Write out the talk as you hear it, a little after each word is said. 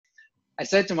I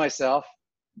said to myself,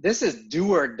 this is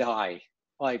do or die.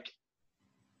 Like,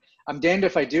 I'm damned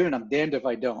if I do and I'm damned if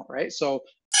I don't, right? So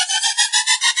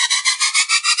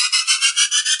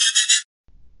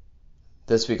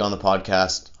this week on the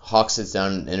podcast, Hawk sits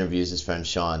down and interviews his friend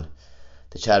Shawn.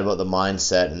 They chat about the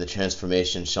mindset and the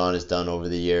transformation Shawn has done over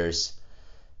the years.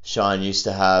 Shawn used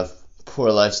to have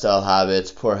poor lifestyle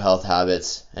habits, poor health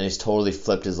habits, and he's totally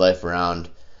flipped his life around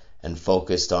and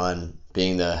focused on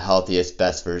being the healthiest,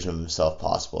 best version of himself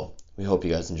possible. We hope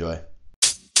you guys enjoy.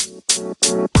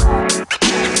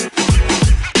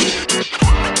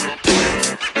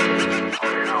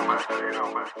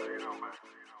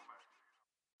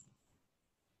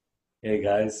 Hey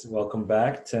guys, welcome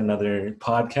back to another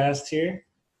podcast here.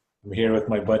 I'm here with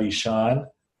my buddy Shawn.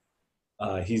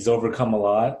 He's overcome a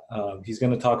lot. He's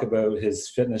going to talk about his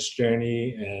fitness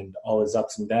journey and all his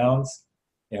ups and downs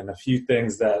and a few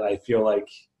things that I feel like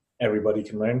everybody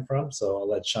can learn from. So I'll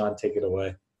let Shawn take it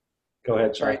away. Go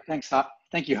ahead, Shawn. all right, thanks, Huck.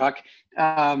 Thank you, Huck.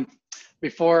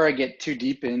 Before I get too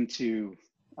deep into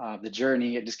the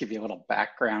journey, I'll just give you a little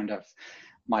background of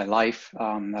my life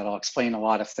that'll explain a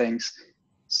lot of things.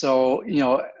 So,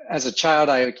 as a child,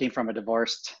 I came from a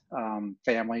divorced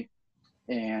family,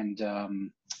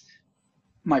 and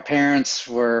my parents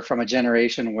were from a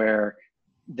generation where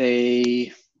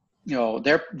they,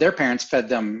 their parents fed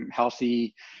them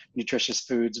healthy, nutritious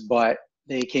foods, but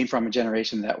they came from a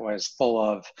generation that was full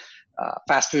of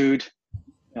fast food.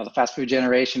 The fast food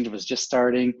generation was just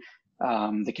starting,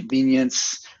 the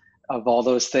convenience of all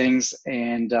those things,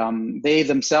 and they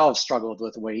themselves struggled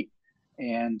with weight.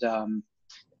 And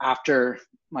after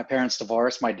my parents'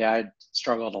 divorce, my dad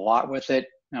struggled a lot with it.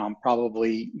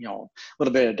 Probably, a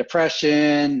little bit of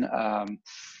depression,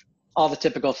 all the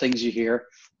typical things you hear.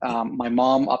 My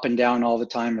mom up and down all the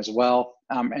time as well.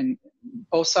 And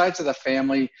both sides of the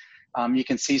family, you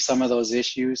can see some of those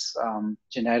issues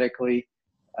genetically.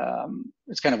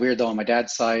 It's kind of weird though, on my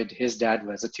dad's side, his dad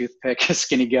was a toothpick, a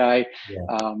skinny guy,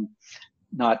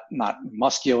 not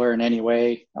muscular in any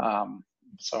way.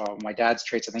 So my dad's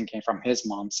traits, I think, came from his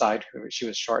mom's side, she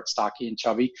was short, stocky, and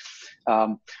chubby.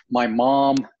 My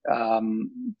mom,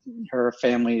 her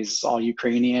family's all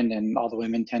Ukrainian, and all the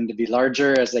women tend to be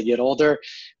larger as they get older,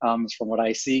 from what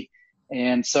I see.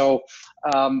 And so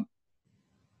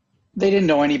they didn't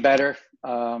know any better,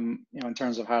 in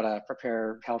terms of how to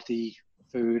prepare healthy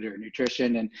food or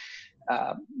nutrition. And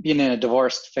being in a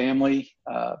divorced family,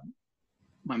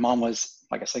 my mom was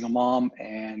like a single mom,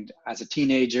 and as a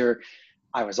teenager,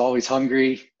 I was always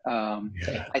hungry.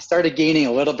 I started gaining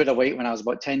a little bit of weight when I was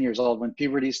about 10 years old. When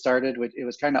puberty started, it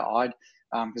was kind of odd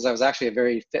because I was actually a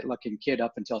very fit-looking kid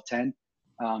up until 10.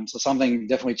 So something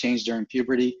definitely changed during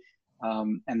puberty.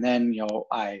 And then,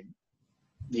 I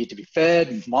need to be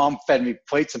fed. Mom fed me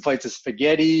plates and plates of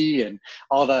spaghetti and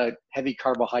all the heavy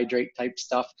carbohydrate type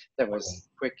stuff that was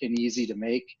quick and easy to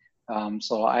make.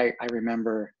 So I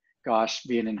remember, gosh,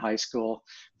 being in high school,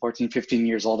 14, 15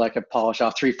 years old, I could polish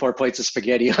off 3-4 plates of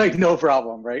spaghetti, like no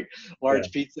problem, right?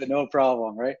 Large pizza, no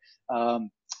problem, right?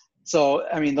 So,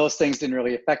 I mean, those things didn't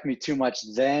really affect me too much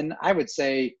then. I would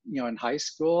say, in high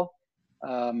school,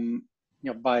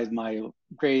 by my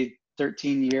grade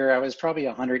 13 year, I was probably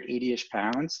 180-ish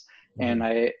pounds, and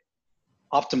I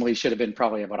optimally should have been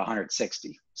probably about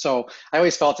 160. So I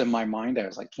always felt in my mind I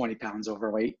was like 20 pounds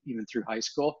overweight even through high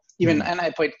school. And I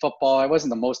played football. I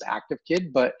wasn't the most active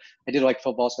kid, but I did like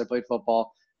football, so I played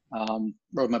football,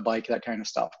 rode my bike, that kind of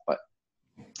stuff. But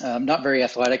not very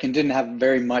athletic, and didn't have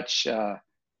very much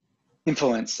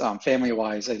influence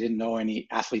family-wise. I didn't know any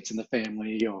athletes in the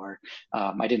family, or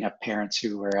I didn't have parents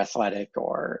who were athletic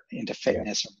or into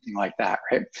fitness or anything like that,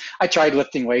 right? I tried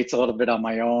lifting weights a little bit on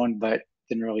my own, but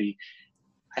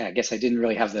I guess I didn't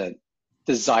really have the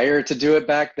desire to do it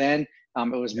back then.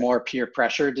 It was more peer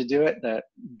pressure to do it. That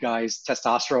guys'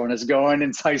 testosterone is going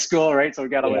in high school, right? So we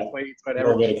got to lift weights,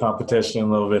 whatever. A little bit of competition,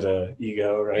 a little bit of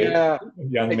ego, right? Yeah,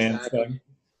 young man exactly. stuff.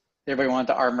 Everybody wanted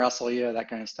to arm wrestle you, that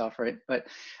kind of stuff, right? But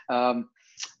then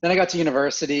I got to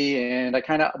university, and I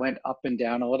kind of went up and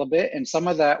down a little bit. And some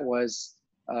of that was,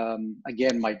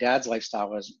 again, my dad's lifestyle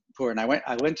was poor. And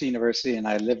I went to university, and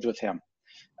I lived with him.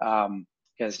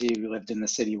 Because he lived in the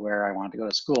city where I wanted to go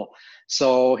to school.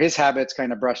 So his habits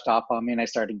kind of brushed off on me, and I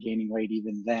started gaining weight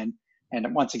even then.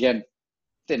 And once again,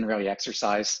 didn't really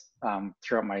exercise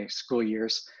throughout my school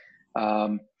years.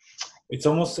 It's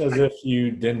almost as if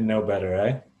you didn't know better,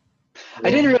 right?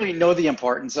 I didn't really know the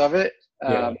importance of it.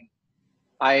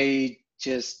 I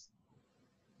just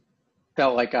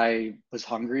felt like I was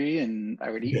hungry and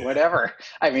I would eat whatever.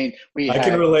 I mean, I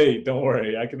can relate. Don't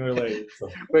worry. I can relate. So.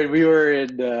 When we were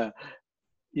in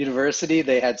university,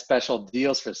 they had special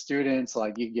deals for students.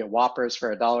 Like you could get Whoppers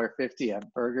for $1.50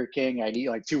 at Burger King. I'd eat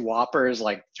like 2 Whoppers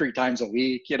like 3 times a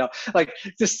week, like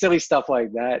just silly stuff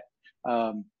like that.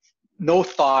 No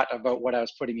thought about what I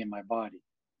was putting in my body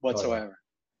whatsoever.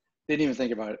 Didn't even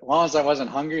think about it. As long as I wasn't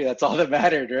hungry, that's all that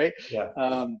mattered, right?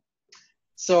 Yeah.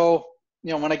 So,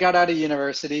 when I got out of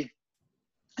university,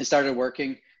 I started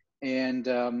working, and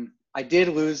I did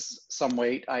lose some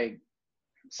weight. I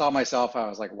saw myself, I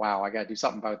was like, wow, I got to do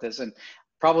something about this. And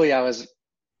probably I was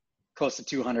close to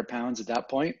 200 pounds at that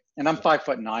point. And I'm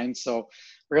 5'9". So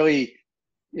really,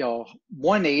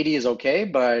 180 is okay,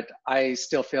 but I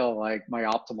still feel like my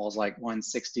optimal is like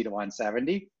 160 to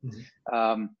 170.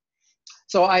 Mm-hmm.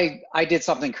 So I did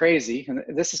something crazy. And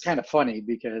this is kind of funny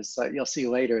because you'll see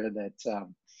later that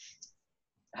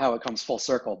how it comes full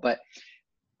circle. But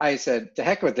I said, to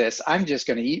heck with this. I'm just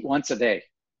going to eat once a day.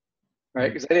 Right?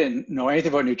 Because I didn't know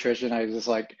anything about nutrition. I was just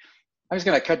like, I'm just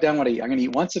going to cut down what I eat. I'm going to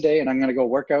eat once a day, and I'm going to go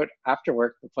work out after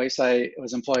work. The place I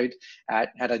was employed at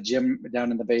had a gym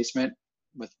down in the basement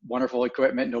with wonderful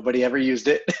equipment. Nobody ever used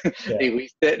it. Yeah. They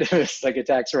leased it. It was like a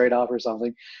tax write-off or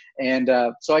something. And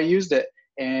so I used it,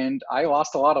 and I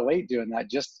lost a lot of weight doing that,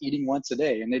 just eating once a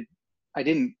day. And I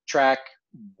didn't track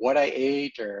what I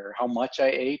ate or how much I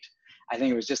ate. I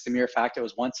think it was just the mere fact it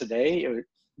was once a day. It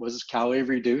was calorie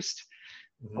reduced.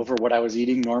 Mm-hmm. Over what I was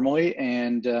eating normally.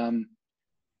 And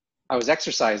I was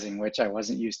exercising, which I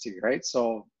wasn't used to, right?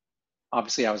 So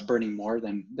obviously I was burning more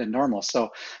than normal. So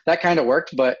that kind of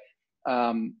worked. But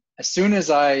as soon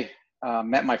as I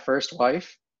met my first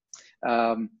wife,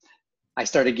 I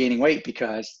started gaining weight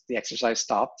because the exercise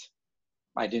stopped.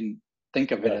 I didn't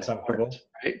think of it as hard,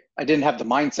 right? I didn't have the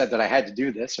mindset that I had to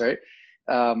do this, right?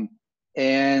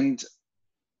 And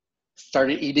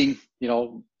started eating,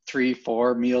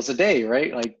 3-4 meals a day,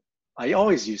 right? Like I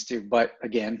always used to, but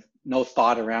again, no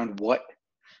thought around what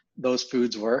those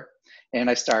foods were. And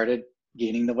I started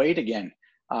gaining the weight again.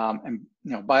 And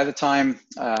by the time,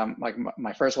 like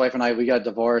my first wife and I, we got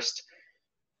divorced.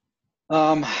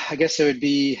 I guess it would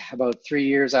be about 3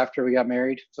 years after we got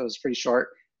married. So it was pretty short.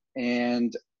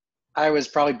 And I was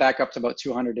probably back up to about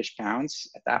 200-ish pounds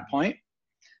at that point.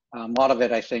 A lot of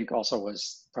it, I think, also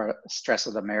was part of the stress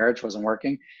of the marriage, wasn't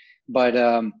working. But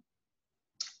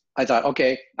I thought,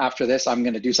 okay, after this, I'm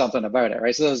going to do something about it,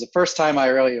 right? So it was the first time I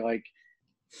really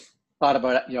thought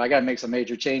about it. I got to make some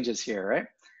major changes here, right?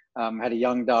 Had a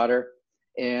young daughter,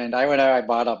 and I went out, I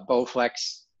bought a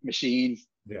Bowflex machine,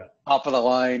 top of the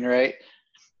line, right?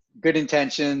 Good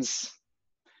intentions.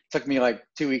 Took me like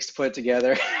 2 weeks to put it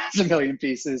together. It's a million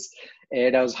pieces.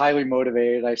 And I was highly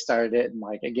motivated. I started it. And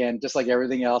again, just like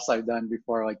everything else I've done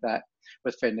before like that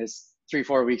with fitness,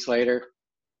 3-4 weeks later,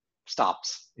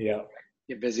 stops. Yeah.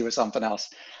 Get busy with something else.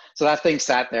 So that thing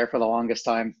sat there for the longest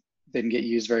time. Didn't get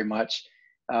used very much.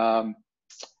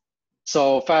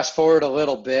 So fast forward a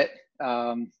little bit,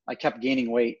 I kept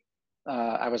gaining weight.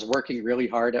 I was working really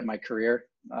hard at my career.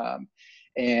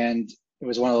 And it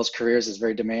was one of those careers that's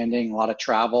very demanding, a lot of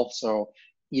travel. So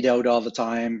eat out all the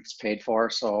time, it's paid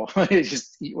for. So you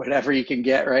just eat whatever you can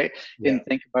get, right? Yeah. Didn't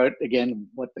think about, again,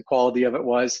 what the quality of it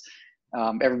was.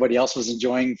 Everybody else was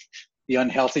enjoying the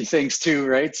unhealthy things too,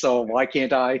 right? So why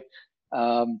can't I?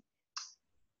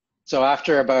 So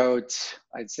after about,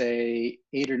 I'd say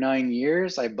 8 or 9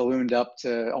 years, I ballooned up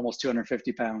to almost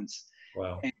 250 pounds.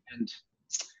 Wow. And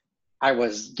I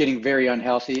was getting very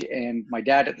unhealthy. And my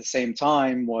dad at the same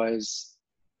time was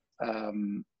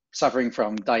suffering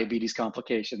from diabetes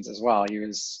complications as well. He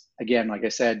was, again, like I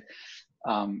said,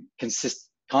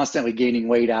 constantly gaining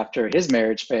weight after his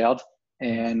marriage failed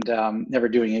and never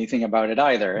doing anything about it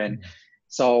either. And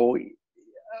so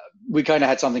we kind of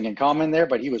had something in common there,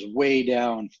 but he was way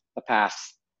down the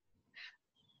path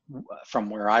from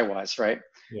where I was, right?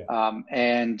 Yeah.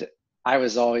 And I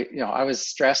was always, I was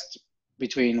stressed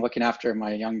between looking after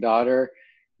my young daughter,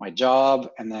 my job,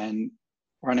 and then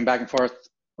running back and forth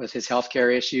with his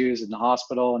healthcare issues in the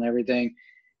hospital and everything.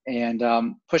 And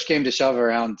push came to shove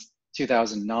around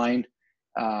 2009.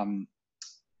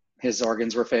 His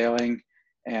organs were failing.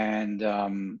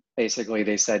 And basically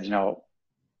they said,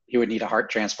 he would need a heart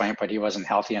transplant, but he wasn't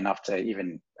healthy enough to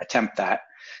even attempt that.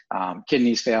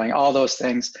 Kidneys failing, all those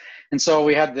things. And so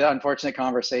we had the unfortunate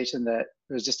conversation that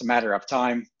it was just a matter of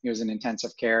time. He was in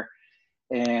intensive care.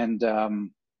 And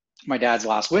my dad's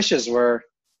last wishes were,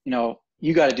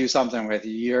 you got to do something with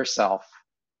yourself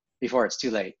before it's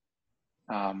too late.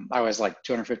 I was like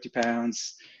 250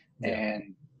 pounds,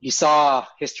 and he saw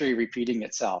history repeating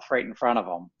itself right in front of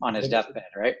him on his deathbed,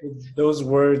 right? Those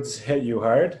words hit you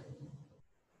hard?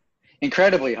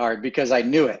 Incredibly hard, because I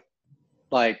knew it.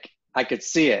 Like, I could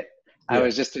see it. I Yeah.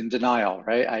 was just in denial,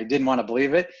 right? I didn't want to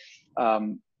believe it.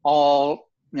 Probably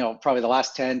the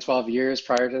last 10, 12 years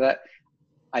prior to that,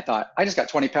 I thought, I just got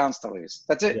 20 pounds to lose.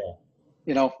 That's it.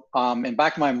 Yeah. In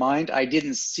back of my mind, I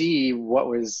didn't see what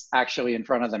was actually in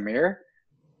front of the mirror.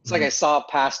 It's like I saw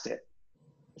past it.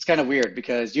 It's kind of weird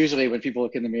because usually when people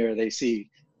look in the mirror, they see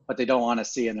what they don't want to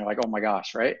see and they're like, oh my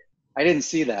gosh, right? I didn't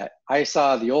see that. I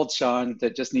saw the old Shawn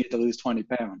that just needed to lose 20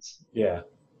 pounds. Yeah.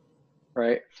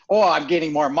 Right. Oh, I'm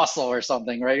gaining more muscle or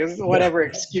something, right? Whatever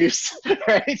excuse,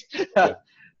 right? Yeah.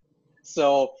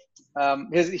 So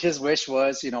his wish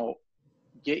was,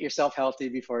 get yourself healthy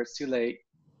before it's too late,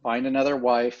 find another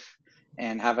wife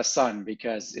and have a son,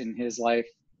 because in his life,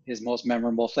 his most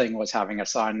memorable thing was having a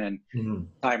son and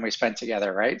time we spent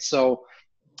together, right? So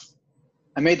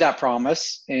I made that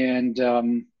promise, and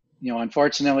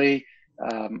unfortunately,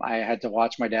 I had to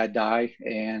watch my dad die.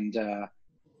 And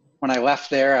when I left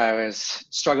there, I was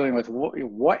struggling with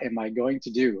what am I going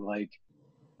to do? Like,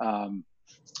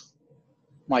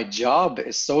 my job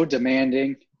is so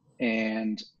demanding,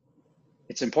 and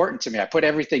it's important to me. I put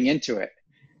everything into it.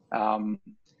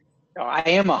 I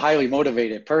am a highly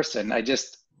motivated person. I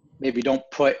just maybe don't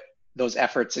put those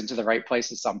efforts into the right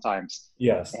places sometimes.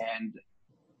 Yes. And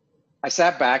I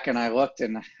sat back and I looked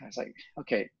and I was like,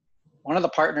 okay, one of the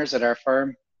partners at our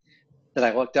firm that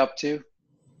I looked up to,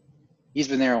 he's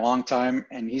been there a long time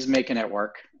and he's making it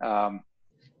work.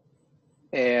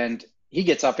 And he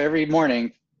gets up every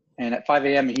morning and at 5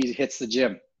 a.m. he hits the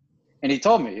gym. And he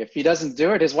told me if he doesn't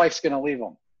do it, his wife's going to leave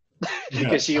him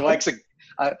because she likes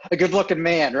a good looking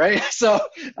man, right? So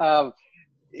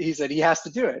he said he has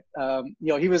to do it.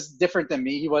 He was different than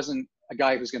me. He wasn't a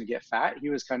guy who's going to get fat. He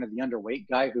was kind of the underweight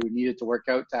guy who needed to work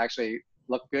out to actually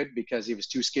look good because he was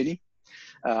too skinny.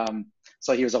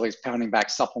 So he was always pounding back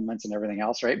supplements and everything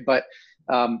else, right? But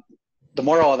the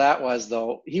moral of that was,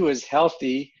 though, he was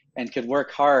healthy and could work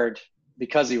hard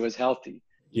because he was healthy.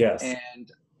 Yes.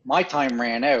 And my time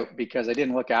ran out because I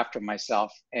didn't look after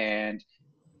myself and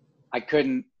I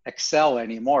couldn't excel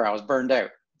anymore. I was burned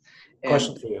out.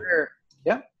 Question for you.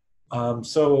 Yeah.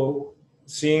 So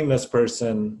seeing this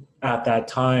person at that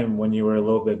time when you were a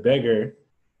little bit bigger,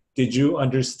 did you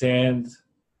understand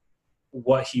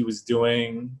what he was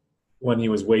doing when he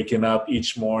was waking up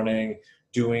each morning,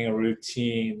 doing a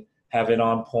routine, have it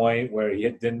on point where he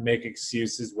didn't make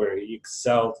excuses, where he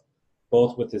excelled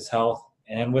both with his health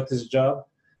and with his job?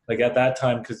 Like at that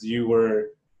time, because you were,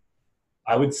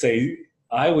 I would say,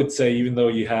 even though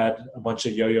you had a bunch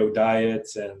of yo-yo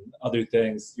diets and other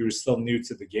things, you were still new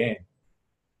to the game,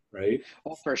 right?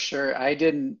 Well, for sure. I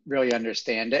didn't really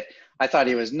understand it. I thought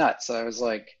he was nuts. I was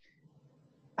like,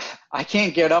 I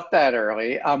can't get up that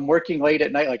early. I'm working late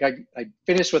at night. Like I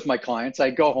finish with my clients.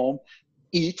 I go home,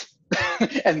 eat,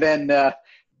 and then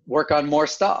work on more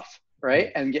stuff,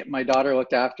 right? And get my daughter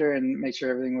looked after and make sure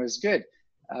everything was good.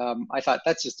 I thought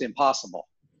that's just impossible.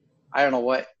 I don't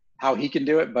know how he can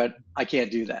do it, but I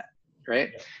can't do that,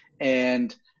 right? Yeah.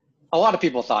 And a lot of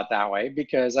people thought that way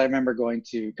because I remember going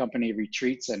to company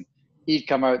retreats and he'd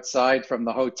come outside from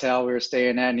the hotel we were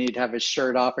staying at and he'd have his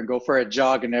shirt off and go for a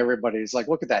jog and everybody's like,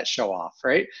 look at that show off,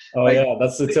 right? Oh, like, yeah,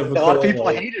 that's the typical. A lot of people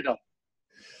hated him.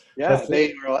 Yeah,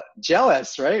 they were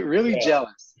jealous, right? Really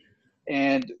jealous.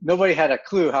 And nobody had a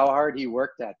clue how hard he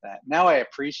worked at that. Now I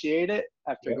appreciate it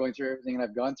after going through everything that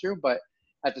I've gone through. But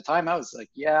at the time I was like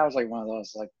one of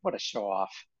those, like, what a show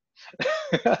off.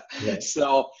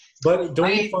 So, but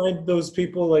don't you find those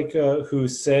people like who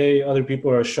say other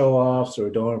people are show offs or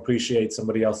don't appreciate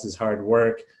somebody else's hard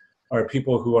work are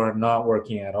people who are not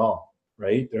working at all,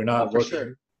 right? They're not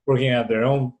working at their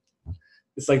own.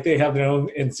 It's like they have their own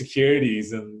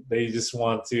insecurities and they just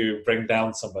want to bring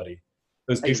down somebody.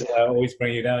 Those people that always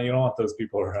bring you down, you don't want those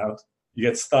people around. You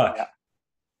get stuck. Yeah,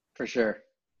 for sure.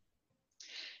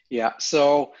 Yeah.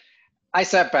 So I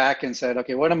sat back and said,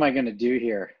 okay, what am I going to do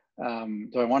here?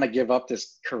 Do I want to give up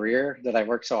this career that I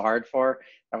worked so hard for?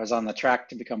 I was on the track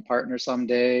to become partner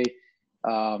someday.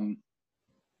 And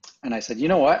I said, you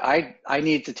know what? I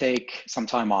need to take some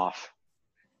time off.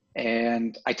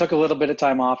 And I took a little bit of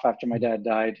time off after my dad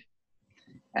died.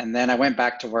 And then I went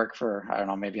back to work for, I don't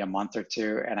know, maybe a month or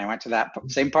two. And I went to that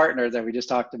same partner that we just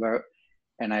talked about.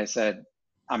 And I said,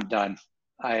 I'm done.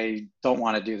 I don't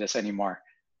want to do this anymore.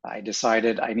 I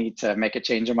decided I need to make a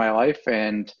change in my life.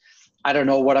 And I don't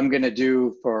know what I'm going to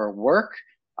do for work.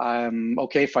 I'm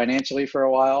okay financially for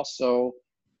a while. So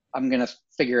I'm going to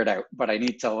figure it out. But I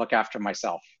need to look after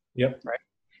myself. Yep. Right.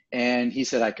 And he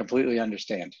said, I completely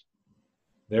understand.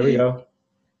 There we go.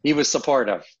 He was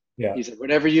supportive. Yeah. He said,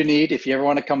 whatever you need, if you ever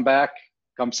want to come back,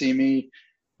 come see me.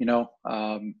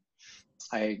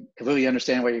 I completely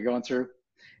understand what you're going through.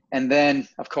 And then,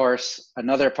 of course,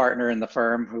 another partner in the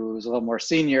firm who's a little more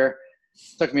senior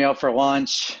took me out for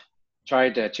lunch,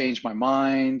 tried to change my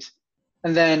mind.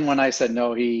 And then when I said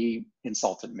no, he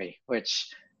insulted me, which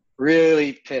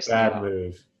really pissed me Bad off.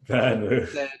 move. Bad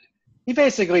move. He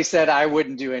basically said I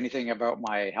wouldn't do anything about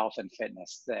my health and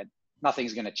fitness, that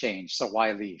nothing's going to change. So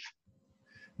why leave?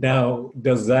 Now,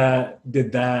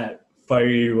 did that fire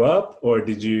you up, or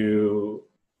did you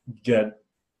get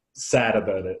sad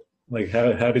about it? Like,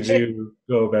 how did It, you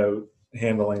go about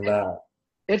handling that?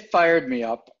 it fired me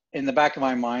up. In the back of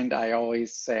my mind, I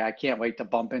always say, I can't wait to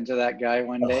bump into that guy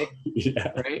one Oh, day.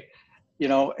 yeah. Right.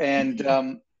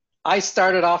 And I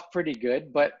started off pretty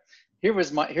good, but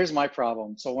here's my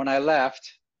problem. So when I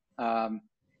left,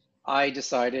 I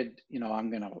decided, I'm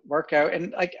going to work out,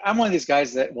 and like, I'm one of these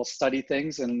guys that will study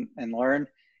things and learn.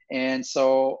 And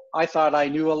so I thought I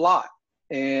knew a lot,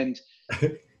 and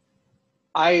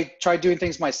I tried doing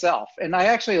things myself, and I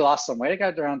actually lost some weight. I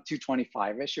got around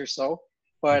 225-ish or so,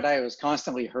 but I was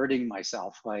constantly hurting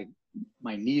myself. Like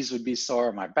my knees would be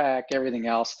sore, my back, everything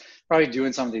else, probably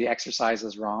doing some of the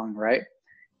exercises wrong. Right.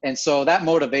 And so that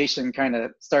motivation kind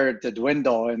of started to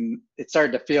dwindle, and it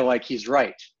started to feel like he's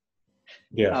right.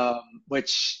 Yeah.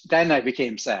 Which then I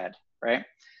became sad. Right.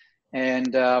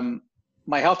 And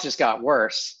my health just got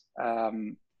worse.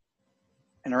 And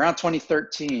around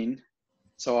 2013,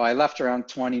 so I left around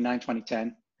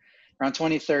 2010. Around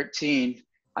 2013,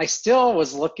 I still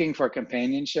was looking for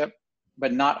companionship,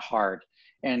 but not hard.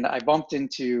 And I bumped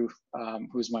into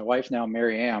who's my wife now,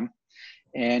 Mary Ann,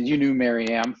 and you knew Mary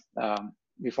Ann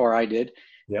before I did.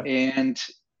 Yeah. And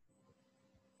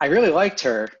I really liked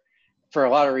her for a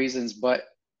lot of reasons, but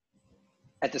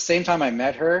at the same time I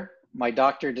met her, my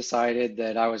doctor decided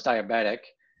that I was diabetic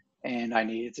and I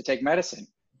needed to take medicine.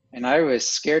 And I was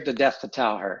scared to death to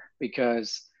tell her,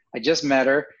 because I just met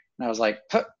her and I was like,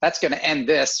 that's going to end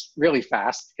this really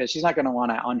fast, because she's not going to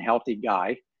want an unhealthy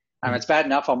guy. It's bad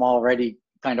enough I'm already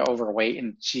kind of overweight,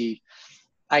 and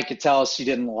I could tell she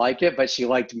didn't like it, but she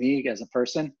liked me as a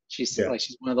person. She's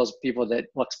one of those people that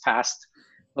looks past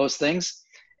those things.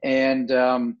 And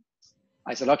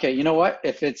I said, okay, you know what?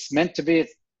 If it's meant to be,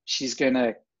 she's going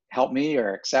to help me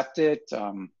or accept it,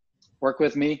 work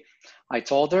with me. I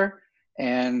told her.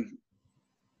 And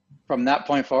from that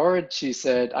point forward, she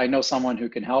said, I know someone who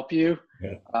can help you.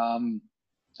 Yeah.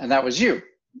 And that was you.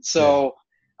 So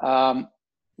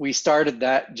we started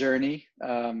that journey.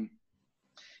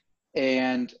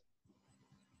 And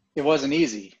it wasn't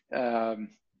easy.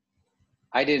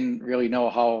 I didn't really know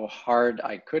how hard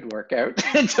I could work out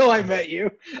until I met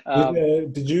you.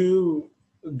 Did you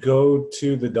go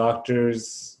to the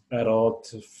doctors at all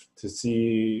to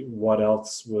see what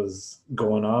else was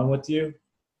going on with you?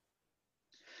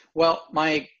 Well,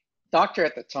 my doctor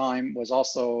at the time was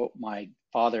also my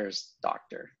father's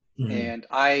doctor. Mm-hmm. And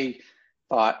I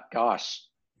thought, gosh,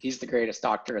 he's the greatest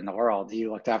doctor in the world. He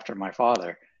looked after my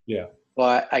father. Yeah.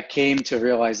 But I came to a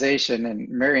realization, and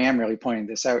Mary Ann really pointed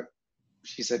this out.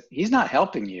 She said, he's not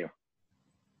helping you.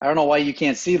 I don't know why you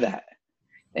can't see that.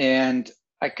 And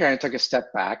I kind of took a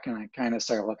step back and I kind of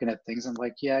started looking at things. I'm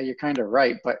like, yeah, you're kind of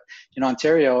right. But in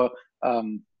Ontario,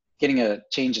 getting a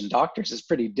change in doctors is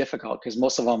pretty difficult, because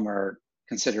most of them are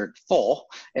considered full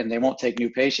and they won't take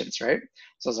new patients, right?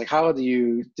 So I was like, how do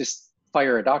you just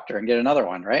fire a doctor and get another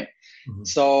one, right? Mm-hmm.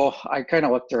 So I kind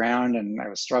of looked around and I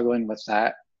was struggling with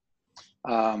that.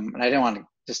 And I didn't want to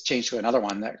just change to another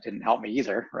one that didn't help me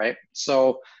either, right?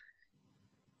 So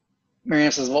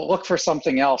Marianne says, well, look for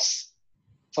something else,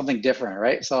 something different,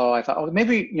 right? So I thought, oh,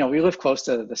 maybe, we live close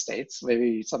to the States,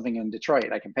 maybe something in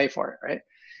Detroit, I can pay for it, right?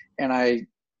 And I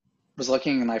was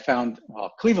looking and I found,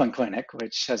 Cleveland Clinic,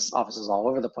 which has offices all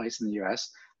over the place in the US.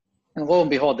 And lo and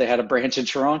behold, they had a branch in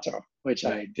Toronto, which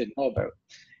I didn't know about.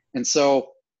 And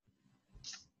so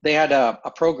they had a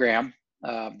program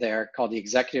there called the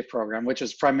Executive Program, which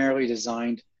was primarily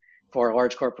designed for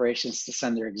large corporations to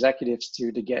send their executives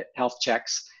to get health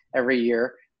checks every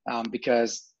year,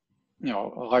 because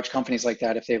large companies like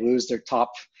that, if they lose their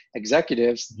top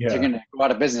executives, they're going to go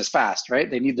out of business fast, right?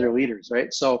 They need their leaders,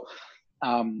 right? So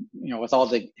with all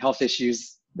the health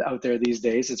issues out there these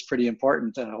days, it's pretty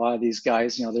important. A lot of these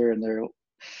guys, they're in their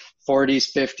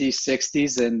 40s, 50s,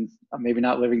 60s, and maybe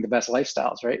not living the best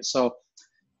lifestyles, right? So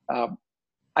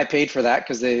I paid for that,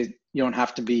 because you don't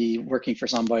have to be working for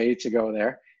somebody to go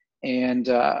there. And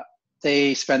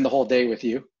they spend the whole day with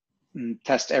you and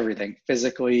test everything,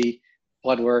 physically,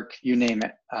 blood work, you name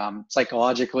it,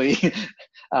 psychologically.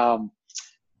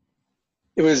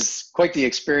 It was quite the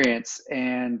experience.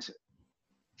 And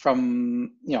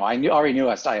from, I already knew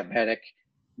I was diabetic,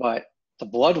 but the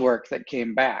blood work that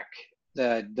came back,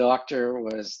 the doctor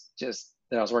was just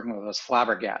that I was working with was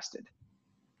flabbergasted.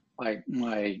 Like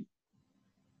my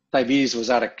diabetes was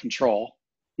out of control.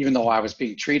 Even though I was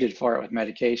being treated for it with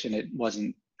medication, it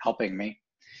wasn't helping me.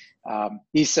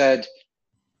 He said,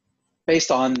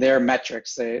 based on their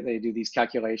metrics, they do these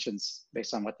calculations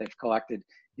based on what they've collected.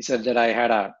 He said that I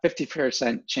had a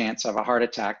 50% chance of a heart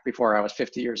attack before I was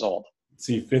 50 years old.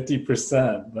 See,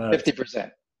 50%.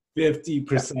 50%.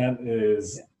 50%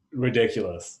 is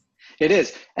ridiculous. It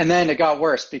is. And then it got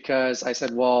worse because I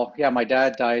said, well, yeah, my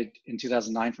dad died in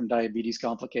 2009 from diabetes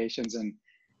complications. And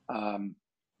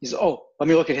he said, oh, let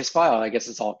me look at his file. I guess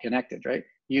it's all connected, right?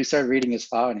 You started reading his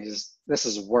file and he says, this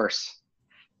is worse.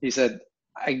 He said,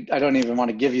 I don't even want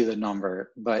to give you the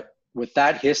number, but with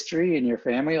that history in your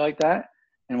family like that,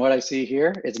 and what I see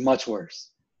here, it's much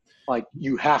worse. Like,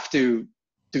 you have to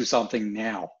do something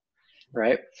now,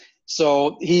 right?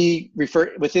 So he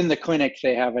referred, within the clinic,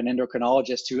 they have an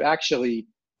endocrinologist who actually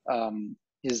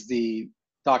is the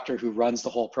doctor who runs the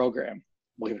whole program,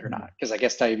 believe it or not, because I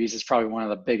guess diabetes is probably one of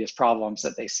the biggest problems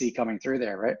that they see coming through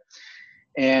there, right?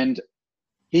 And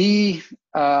he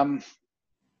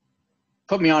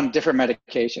put me on different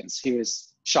medications. He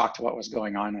was shocked what was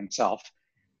going on himself.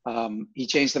 He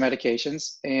changed the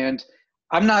medications, and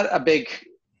I'm not a big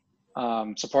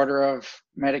supporter of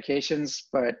medications,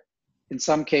 but in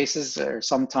some cases or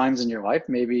sometimes in your life,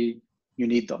 maybe you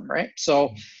need them, right?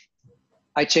 So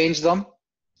I changed them,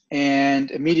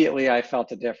 and immediately I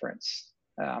felt a difference.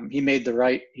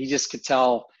 He just could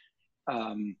tell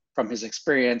from his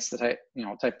experience that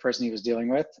type of person he was dealing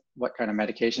with, what kind of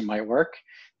medication might work.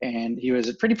 And he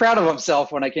was pretty proud of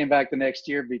himself when I came back the next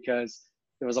year because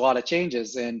there was a lot of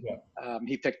changes, and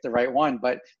he picked the right one.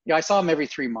 But I saw him every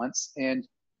 3 months, and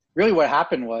really what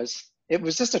happened was, it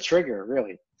was just a trigger,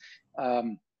 really.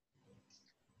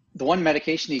 The one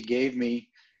medication he gave me,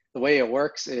 the way it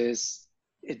works is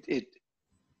it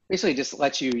basically just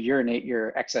lets you urinate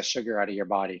your excess sugar out of your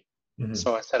body. Mm-hmm.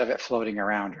 So instead of it floating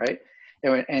around, right?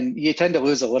 And you tend to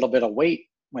lose a little bit of weight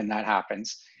when that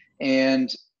happens.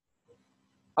 And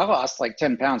I lost like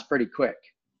 10 pounds pretty quick.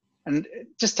 And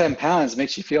just 10 pounds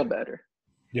makes you feel better,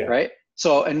 right?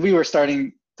 So, and we were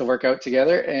starting to work out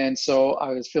together. And so I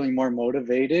was feeling more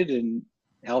motivated and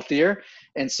healthier.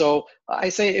 And so I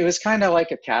say it was kind of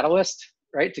like a catalyst,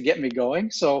 right, to get me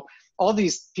going. So all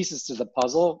these pieces to the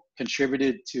puzzle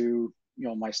contributed to,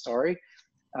 my story.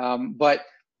 But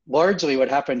largely what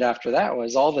happened after that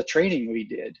was all the training we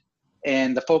did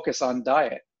and the focus on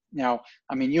diet. Now,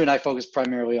 I mean, you and I focused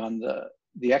primarily on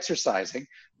the exercising,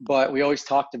 but we always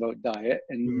talked about diet,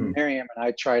 and Miriam and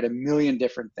I tried a million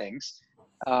different things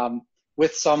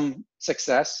with some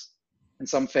success and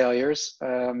some failures.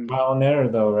 Trial and error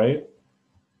though, right?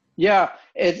 Yeah,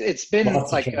 it's been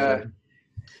like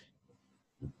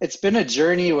it's been a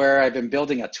journey where I've been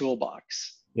building a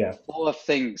toolbox full of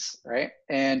things, right?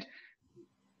 And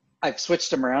I've switched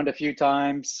them around a few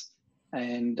times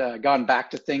and gone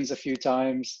back to things a few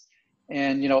times.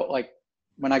 And, like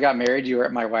when I got married, you were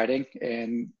at my wedding,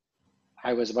 and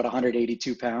I was about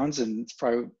 182 pounds. And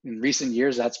probably in recent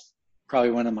years, that's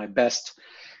probably one of my best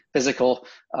physical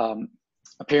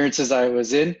appearances I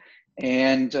was in.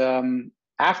 And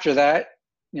after that,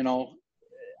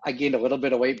 I gained a little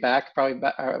bit of weight back,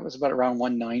 it was about around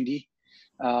 190.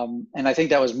 And I think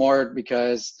that was more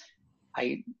because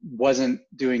I wasn't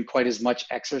doing quite as much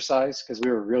exercise because we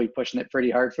were really pushing it pretty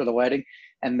hard for the wedding,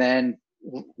 and then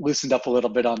loosened up a little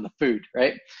bit on the food,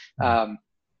 right?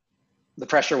 The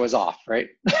pressure was off, right?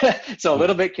 So a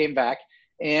little bit came back,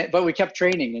 but we kept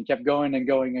training and kept going and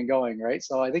going and going, right?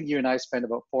 So I think you and I spent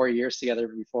about 4 years together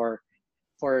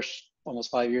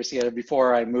almost 5 years together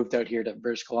before I moved out here to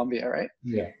British Columbia, right?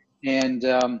 Yeah.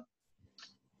 And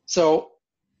so,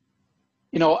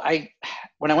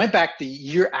 when I went back the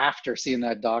year after seeing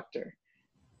that doctor,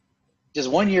 just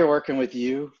 1 year working with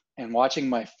you and watching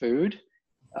my food,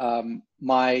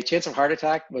 my chance of heart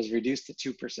attack was reduced to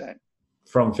 2%.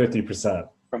 From 50%.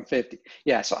 From 50.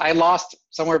 Yeah. So I lost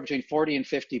somewhere between 40 and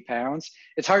 50 pounds.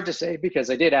 It's hard to say because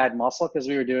I did add muscle because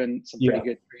we were doing some pretty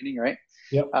good training, right?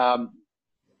 Yep.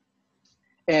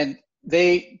 And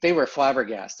they were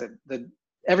flabbergasted.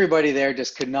 Everybody there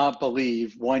just could not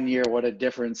believe 1 year what a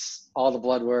difference, all the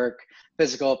blood work,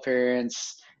 physical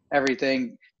appearance,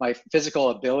 everything, my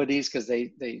physical abilities, because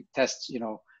they test,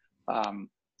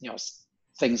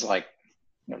 things like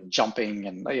jumping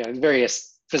and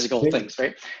various physical things,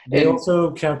 right? They also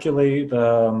calculate,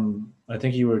 I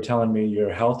think you were telling me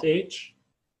your health age.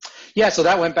 Yeah, so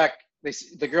that went back.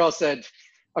 The girl said,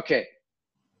 okay,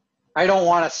 I don't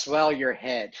want to swell your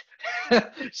head.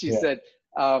 She said,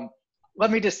 let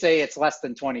me just say it's less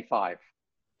than 25.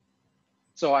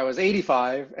 So I was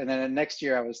 85, and then the next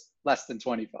year I was less than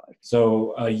 25.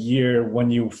 So a year when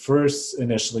you first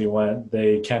initially went,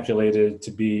 they calculated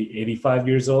to be 85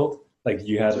 years old. Like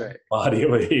you had That's a right. body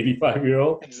of an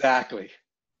 85-year-old. Exactly.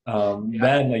 Yeah.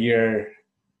 Then a year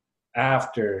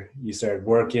after you started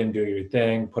working, doing your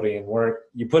thing, putting in work.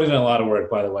 You put in a lot of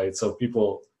work, by the way, so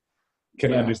people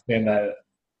can understand that.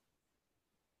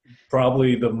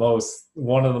 Probably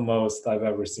one of the most I've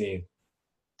ever seen.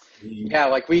 Yeah,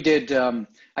 like we did,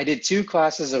 I did 2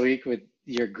 classes a week with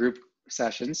your group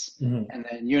sessions. Mhm. And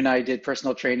then you and I did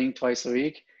personal training twice a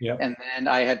week. Yep. And then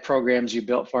I had programs you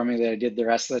built for me that I did the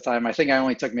rest of the time. I think I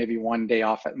only took maybe 1 day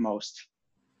off at most.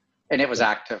 And it was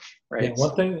active, right?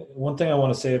 Yeah, one thing I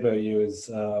want to say about you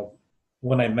is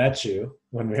when I met you,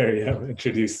 when Miriam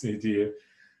introduced me to you,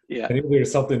 Yeah. I knew there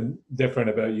was something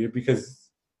different about you, because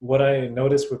what I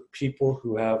noticed with people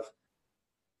who have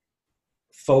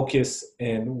focus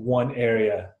in one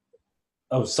area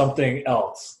of something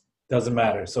else, doesn't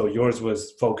matter. So yours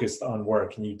was focused on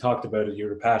work, and you talked about it, you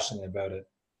were passionate about it.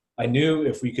 I knew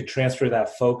if we could transfer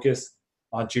that focus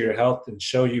onto your health and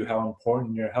show you how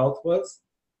important your health was,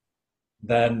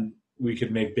 then we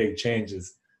could make big changes.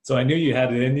 So I knew you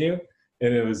had it in you,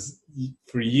 and it was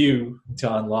for you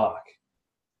to unlock,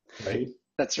 right?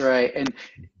 That's right. And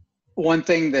one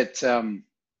thing that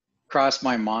crossed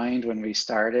my mind when we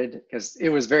started, because it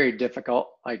was very difficult,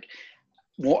 like,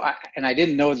 and I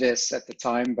didn't know this at the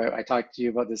time, but I talked to you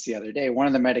about this the other day. One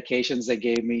of the medications they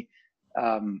gave me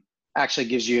actually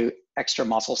gives you extra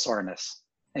muscle soreness.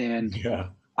 And Yeah.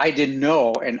 I didn't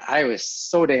know, and I was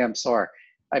so damn sore.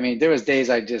 I mean, there was days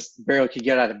I just barely could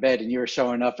get out of bed, and you were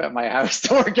showing up at my house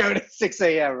to work out at 6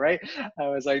 a.m., right? I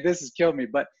was like, this has killed me.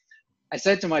 But I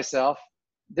said to myself,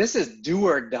 this is do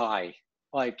or die.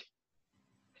 Like,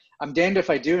 I'm damned if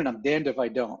I do, and I'm damned if I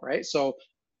don't, right? So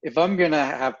if I'm going to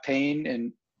have pain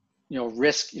and,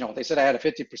 risk, they said I had a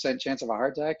 50% chance of a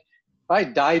heart attack. If I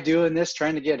die doing this,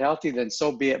 trying to get healthy, then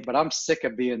so be it. But I'm sick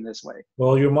of being this way.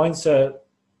 Well, your mindset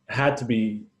had to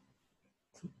be,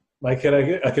 I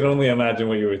could only imagine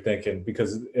what you were thinking,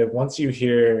 because once you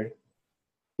hear,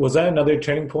 was that another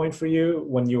turning point for you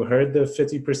when you heard the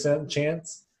 50%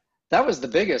 chance? That was the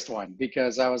biggest one,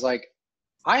 because I was like,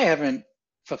 I haven't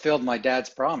fulfilled my dad's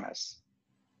promise.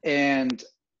 And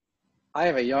I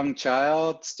have a young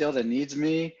child still that needs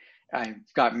me. I've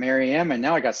got Mary Ann, and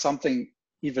now I got something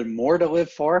even more to live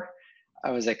for.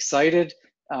 I was excited.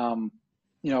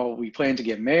 We planned to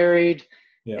get married.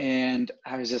 Yeah. And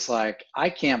I was just like, I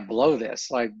can't blow this.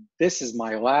 Like, this is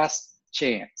my last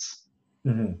chance.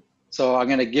 Mm-hmm. So I'm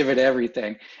going to give it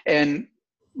everything. And,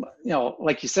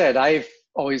 like you said, I've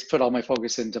always put all my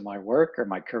focus into my work or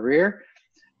my career.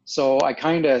 So I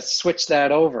kind of switched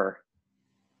that over.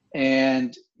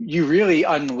 And you really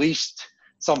unleashed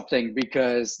something,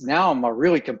 because now I'm a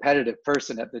really competitive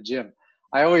person at the gym.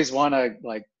 I always want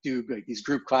to do these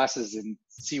group classes and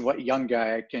see what young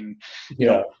guy I can,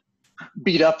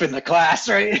 beat up in the class,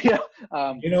 right?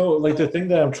 The thing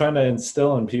that I'm trying to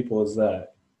instill in people is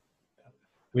that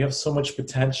we have so much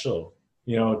potential,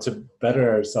 to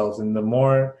better ourselves. And the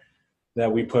more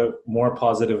that we put more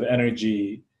positive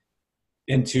energy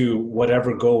into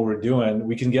whatever goal we're doing,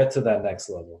 we can get to that next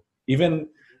level. Even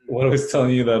what I was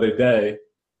telling you the other day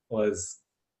was,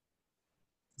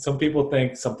 some people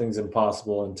think something's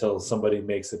impossible until somebody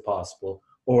makes it possible,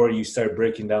 or you start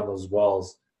breaking down those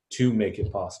walls to make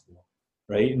it possible,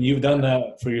 right? And you've done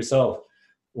that for yourself.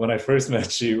 When I first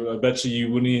met you, I bet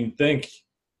you wouldn't even think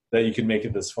that you could make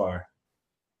it this far.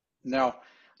 No,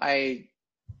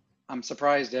 I'm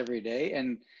surprised every day,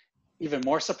 and even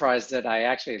more surprised that I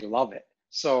actually love it.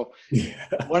 So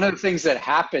one of the things that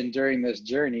happened during this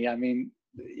journey, I mean,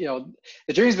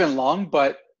 the journey's been long,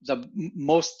 but the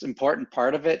most important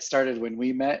part of it started when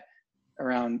we met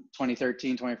around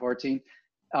 2013, 2014,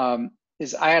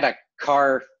 is I had a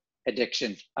car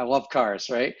addiction. I love cars,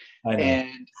 right? I know.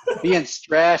 And being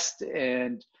stressed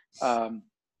and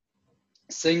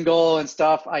single and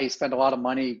stuff, I spent a lot of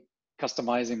money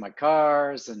customizing my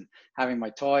cars and having my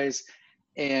toys.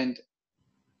 And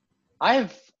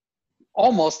I've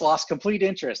almost lost complete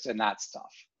interest in that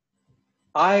stuff.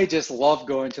 I just love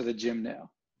going to the gym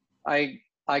now.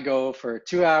 I go for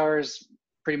 2 hours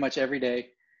pretty much every day.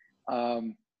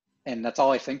 And that's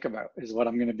all I think about is what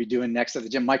I'm going to be doing next at the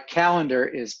gym. My calendar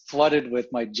is flooded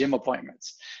with my gym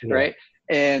appointments, right?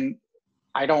 And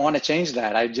I don't want to change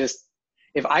that. I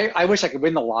wish I could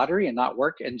win the lottery and not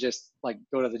work and just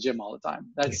go to the gym all the time.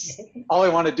 That's all I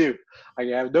want to do. I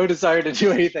have no desire to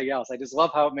do anything else. I just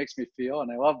love how it makes me feel,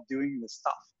 and I love doing this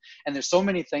stuff. And there's so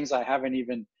many things I haven't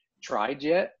even tried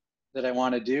yet that I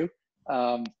want to do.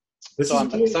 This So is I'm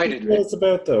what excited, right? it's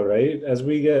about, though, right? As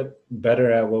we get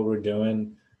better at what we're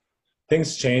doing,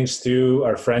 things change too.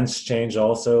 Our friends change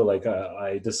also. Like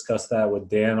I discuss that with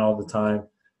Dan all the time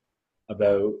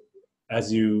about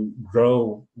as you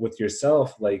grow with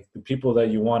yourself, like the people that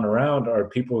you want around are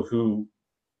people who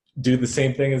do the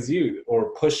same thing as you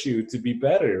or push you to be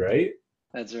better, right?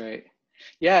 That's right.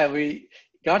 Yeah, we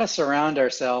got to surround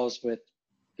ourselves with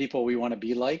people we want to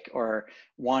be like or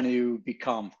want to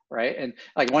become, right? And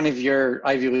like one of your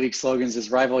Ivy League slogans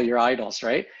is rival your idols,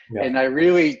 right? Yeah. And I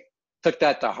really took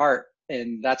that to heart,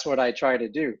 and that's what I try to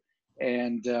do.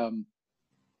 And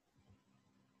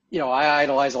I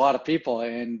idolize a lot of people,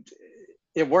 and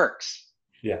it works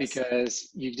Yes. because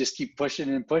you just keep pushing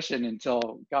and pushing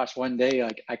until, gosh, one day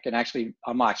like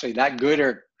I'm actually that good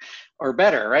or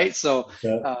better, right? So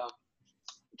Yeah. uh,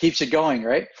 keeps you going,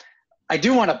 right? I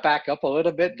do want to back up a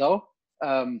little bit though,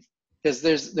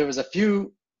 because there was a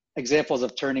few examples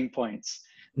of turning points,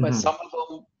 but Mm-hmm. some of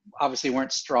them obviously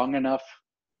weren't strong enough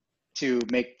to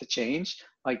make the change.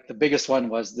 Like the biggest one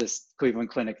was this Cleveland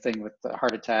Clinic thing with the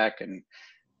heart attack, and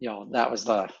that was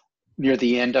the near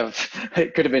the end of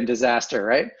it. Could have been disaster,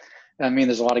 right? I mean,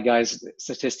 there's a lot of guys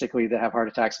statistically that have heart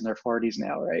attacks in their 40s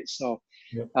now, right? So,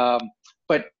 Yep.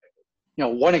 But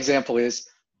one example is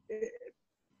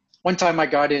one time I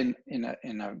got in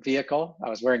a vehicle. I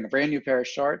was wearing a brand new pair of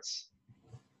shorts.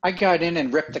 I got in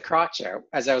and ripped the crotch out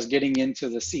as I was getting into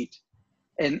the seat.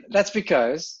 And that's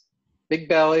because big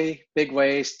belly, big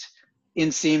waist,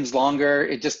 inseams longer,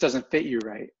 it just doesn't fit you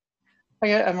right.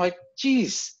 I'm like,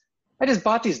 geez, I just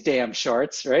bought these damn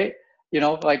shorts, right?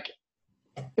 Like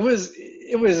it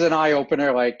was an eye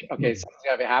opener. Like, okay, something's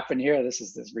got to happen here. This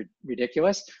is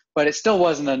ridiculous, but it still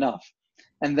wasn't enough.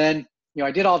 And then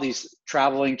I did all these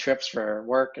traveling trips for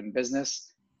work and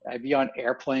business. I'd be on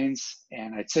airplanes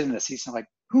and I'd sit in the seats and I'm like,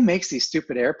 who makes these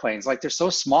stupid airplanes? Like they're so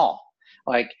small.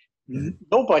 Like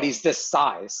nobody's this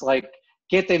size. Like,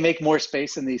 can't they make more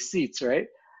space in these seats, right?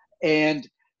 And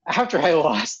after I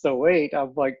lost the weight,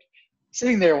 I'm like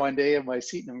sitting there one day in my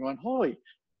seat and I'm going, holy,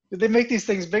 did they make these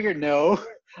things bigger? No.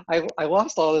 I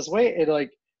lost all this weight and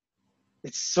like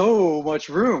it's so much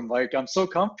room. Like I'm so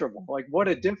comfortable. Like what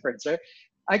a difference, right?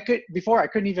 I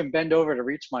couldn't even bend over to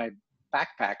reach my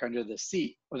backpack under the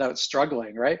seat without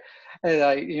struggling, right?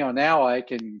 And now I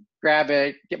can grab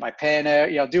it, get my pen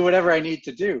out, do whatever I need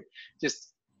to do.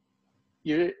 Just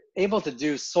you're able to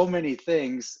do so many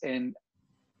things, and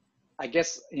I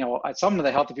guess some of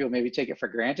the healthy people maybe take it for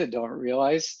granted, don't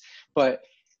realize, but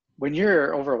when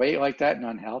you're overweight like that and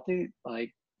unhealthy,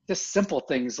 like just simple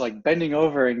things like bending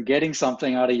over and getting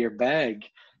something out of your bag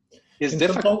is And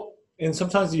difficult.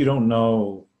 sometimes you don't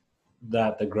know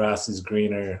that the grass is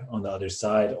greener on the other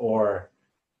side, or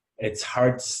it's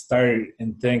hard to start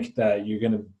and think that you're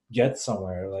gonna get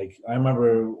somewhere. Like I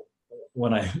remember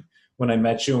when I when I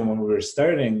met you and when we were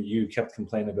starting, you kept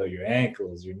complaining about your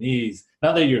ankles, your knees.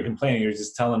 Not that you're complaining, you're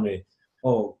just telling me,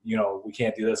 oh, we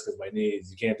can't do this because my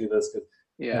knees. You can't do this because,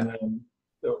 Yeah. and then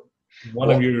one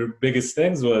of Well, your biggest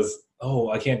things was, oh,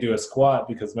 I can't do a squat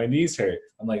because my knees hurt.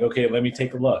 I'm like, okay, let me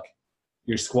take a look.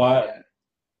 Your squat, yeah.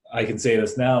 I can say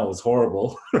this now, was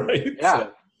horrible, right? Yeah.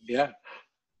 Yeah.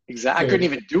 Exactly. I couldn't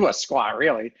So even do a squat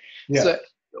really. yeah, So,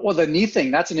 well, the knee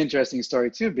thing, that's an interesting story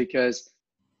too, because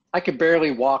I could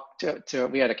barely walk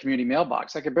we had a community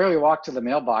mailbox. I could barely walk to the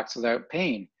mailbox without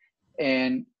pain.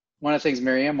 And one of the things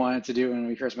Miriam wanted to do when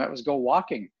we first met was go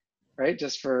walking, right?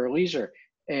 Just for leisure.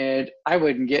 And I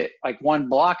wouldn't get like one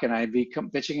block and I'd be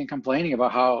bitching and complaining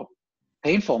about how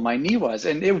painful my knee was.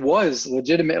 And it was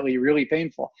legitimately really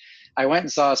painful. I went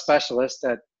and saw a specialist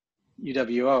at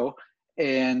UWO,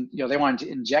 and they wanted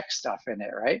to inject stuff in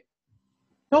it, right?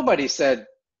 Nobody said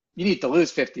you need to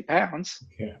lose 50 pounds,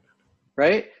 yeah,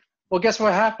 right? Well, guess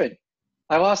what happened?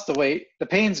 I lost the weight, the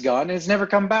pain's gone, and it's never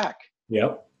come back.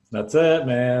 yep, that's it,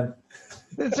 man.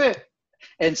 That's it.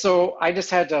 And so I just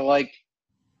had to like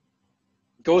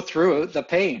go through the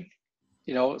pain,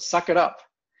 suck it up.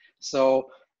 So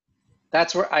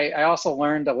that's where I also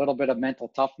learned a little bit of mental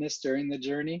toughness during the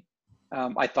journey.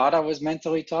 I thought I was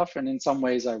mentally tough, and in some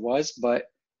ways I was, but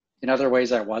in other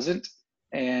ways I wasn't.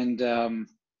 And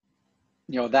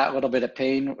that little bit of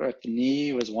pain with the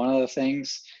knee was one of the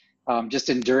things. Just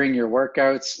enduring your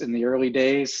workouts in the early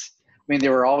days. I mean, they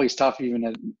were always tough,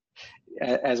 even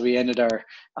as we ended our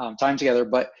time together.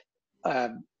 But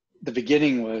the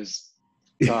beginning was,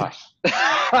 gosh,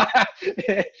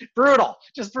 brutal,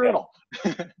 just brutal.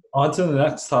 On to the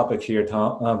next topic here,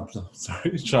 Tom.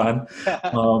 Sorry, Sean.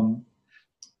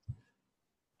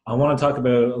 I want to talk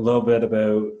about a little bit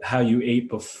about how you ate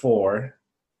before.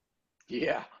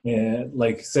 Yeah. And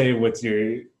like say with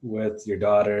your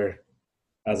daughter,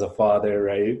 as a father,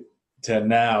 right, to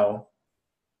now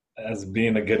as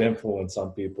being a good influence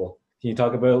on people. Can you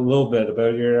talk about a little bit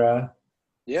about your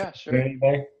Yeah, sure. journey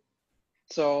there?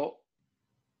 So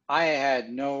I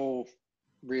had no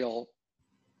real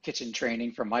kitchen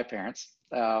training from my parents.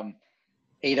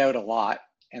 Ate out a lot,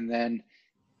 and then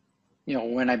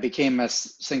when I became a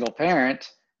single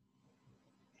parent,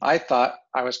 I thought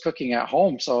I was cooking at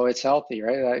home, so it's healthy,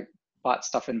 right? I bought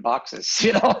stuff in boxes,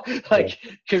 Yeah. like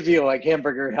could be like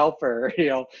hamburger helper,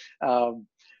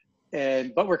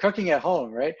 but we're cooking at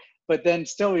home, right? But then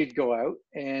still we'd go out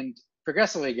and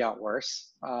progressively got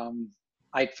worse.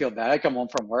 I'd feel bad. I'd come home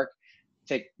from work,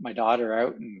 take my daughter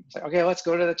out and say, okay, let's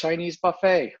go to the Chinese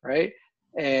buffet, right?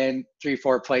 And 3,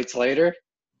 4 plates later,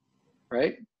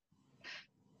 right?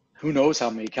 Who knows how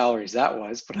many calories that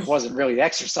was, but I wasn't really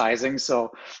exercising.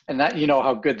 So, and that,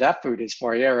 how good that food is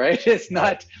for you, right? It's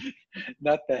Right.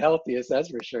 not the healthiest, that's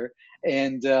for sure.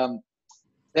 And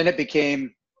then it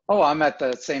became, oh, I'm at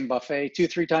the same buffet 2,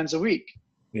 3 times a week,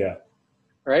 Yeah.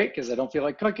 right? Because I don't feel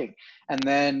like cooking. And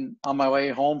then on my way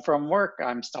home from work,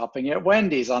 I'm stopping at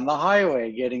Wendy's on the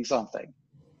highway getting something.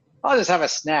 I'll just have a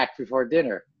snack before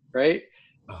dinner, right?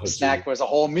 Oh, The gee. snack was a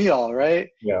whole meal, right?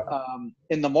 Yeah.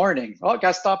 In the morning, oh, I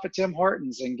got to stop at Tim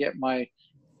Hortons and get my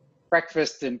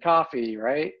breakfast and coffee,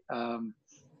 right?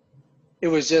 It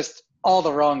was just all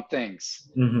the wrong things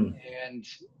Hmm. and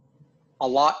a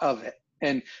lot of it.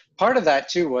 And part of that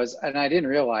too was, and I didn't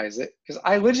realize it because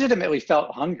I legitimately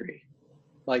felt hungry.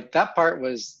 Like that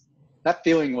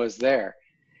feeling was there,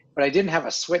 but I didn't have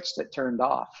a switch that turned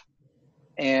off.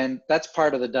 And that's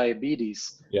part of the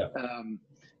diabetes. Yeah.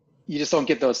 You just don't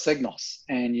get those signals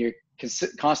and you're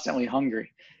constantly hungry.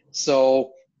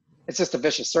 So it's just a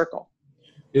vicious circle.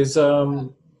 Is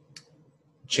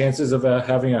chances of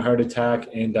having a heart attack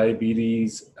and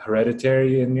diabetes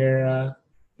hereditary in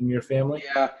your family?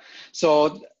 Yeah.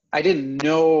 So I didn't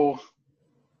know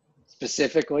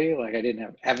specifically, like I didn't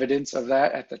have evidence of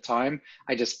that at the time.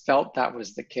 I just felt that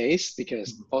was the case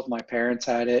because both my parents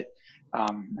had it,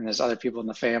 and there's other people in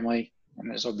the family, and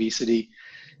there's obesity.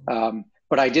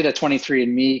 But I did a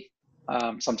 23andMe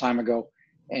some time ago,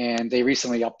 and they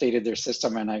recently updated their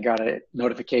system, and I got a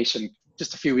notification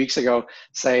just a few weeks ago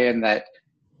saying that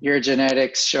your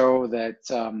genetics show that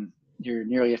you're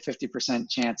nearly a 50%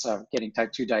 chance of getting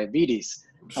type 2 diabetes.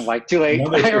 I'm like, too late.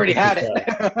 Another I already had 50%.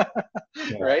 it.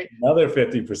 Yeah. Right? Another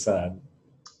 50%.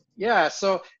 Yeah.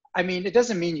 So, I mean, it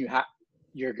doesn't mean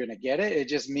you're going to get it. It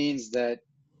just means that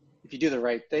if you do the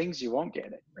right things, you won't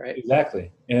get it. Right?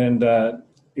 Exactly. And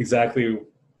exactly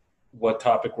what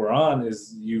topic we're on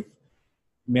is you've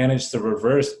managed to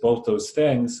reverse both those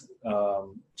things,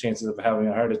 chances of having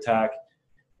a heart attack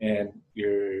and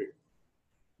you're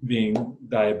being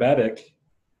diabetic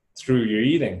through your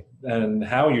eating and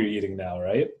how you're eating now,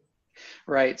 right?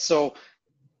 Right. So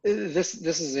this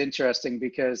is interesting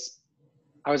because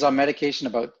I was on medication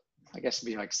about, I guess it'd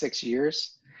be like 6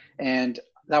 years, and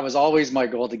that was always my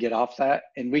goal to get off that.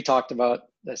 And we talked about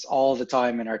this all the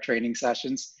time in our training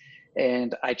sessions.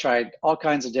 And I tried all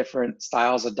kinds of different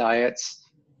styles of diets.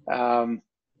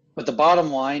 But the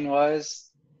bottom line was,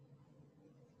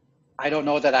 I don't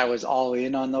know that I was all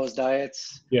in on those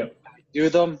diets. Yeah. I'd do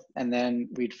them and then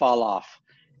we'd fall off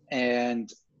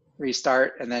and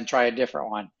restart and then try a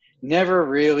different one. Never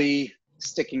really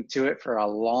sticking to it for a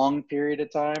long period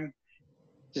of time,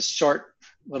 just short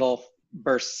little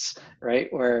bursts,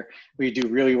 right? Where we do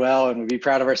really well and we'd be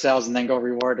proud of ourselves and then go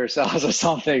reward ourselves or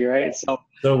something, right? So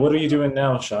what are you doing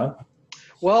now, Shawn?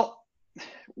 Well,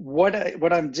 what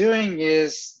I'm doing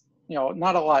is,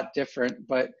 not a lot different,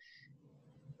 but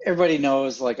everybody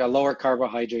knows like a lower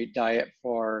carbohydrate diet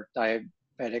for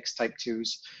diabetics type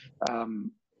 2s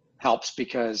helps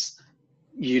because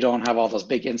you don't have all those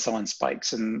big insulin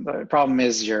spikes. And the problem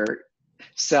is your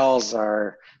cells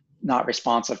are not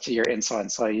responsive to your insulin.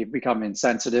 So you become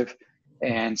insensitive.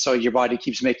 And so your body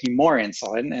keeps making more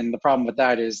insulin. And the problem with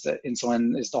that is that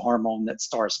insulin is the hormone that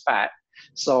stores fat.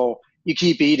 So you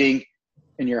keep eating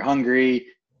and you're hungry,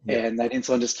 and that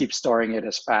insulin just keeps storing it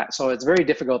as fat. So it's very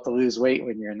difficult to lose weight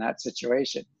when you're in that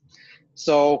situation.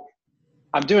 So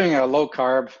I'm doing a low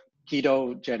carb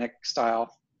ketogenic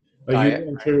style diet.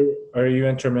 Are you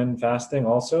intermittent fasting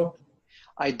also?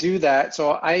 I do that.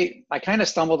 So I kind of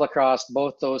stumbled across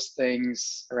both those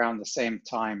things around the same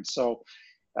time. So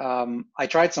I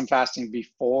tried some fasting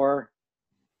before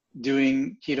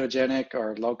doing ketogenic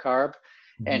or low carb,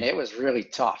 and it was really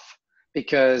tough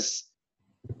because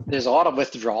there's a lot of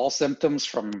withdrawal symptoms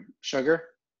from sugar,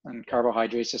 and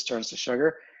carbohydrates just turns to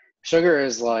sugar. Sugar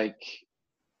is like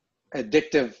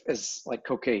addictive as like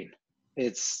cocaine.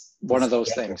 It's one It's of those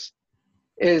terrible. things.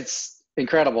 It's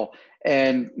incredible.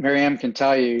 And Miriam can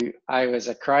tell you, I was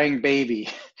a crying baby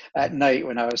at night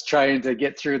when I was trying to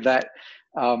get through that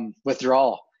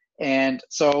withdrawal. And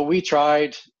so we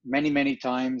tried many, many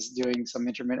times doing some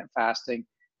intermittent fasting,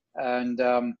 and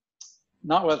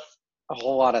not with a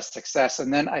whole lot of success.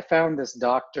 And then I found this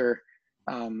doctor,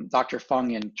 Dr. Fung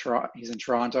he's in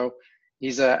Toronto.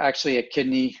 He's actually a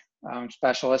kidney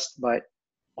specialist, but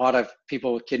a lot of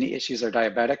people with kidney issues are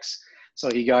diabetics. So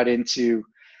he got into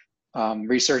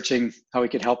researching how he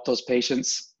could help those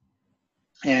patients.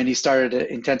 And he started an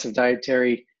intensive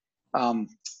dietary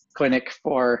clinic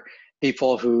for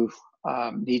people who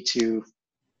need to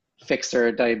fix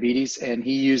their diabetes. And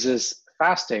he uses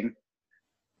fasting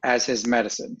as his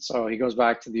medicine. So he goes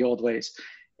back to the old ways.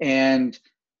 And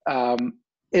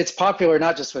it's popular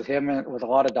not just with him, and with a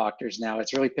lot of doctors now.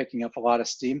 It's really picking up a lot of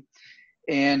steam.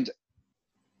 And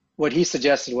what he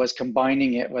suggested was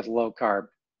combining it with low carb.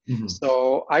 Mm-hmm.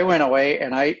 So I went away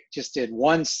and I just did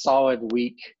one solid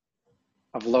week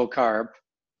of low carb,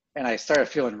 and I started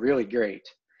feeling really great.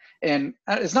 And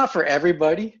it's not for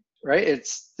everybody, right?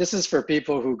 This is for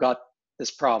people who got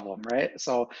this problem, right?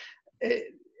 So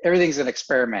everything's an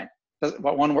experiment.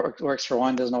 What one works for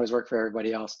one doesn't always work for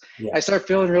everybody else. Yeah. I started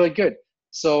feeling really good.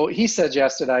 So he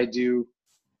suggested I do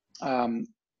 3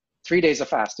 days of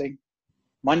fasting,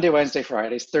 Monday, Wednesday,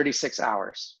 Fridays, 36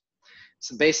 hours.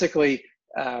 So basically,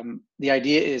 the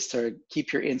idea is to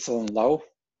keep your insulin low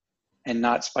and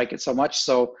not spike it so much.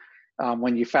 So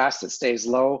when you fast, it stays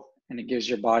low and it gives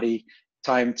your body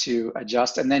time to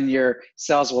adjust, and then your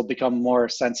cells will become more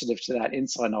sensitive to that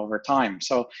insulin over time.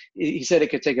 So he said it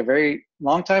could take a very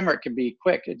long time or it could be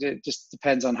quick. It just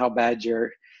depends on how bad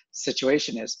your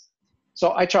situation is.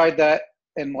 So I tried that,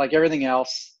 and like everything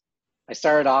else, I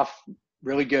started off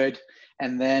really good,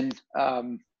 and then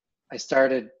I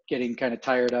started getting kind of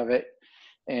tired of it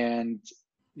and,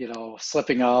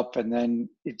 slipping up, and then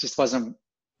it just wasn't,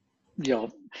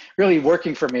 really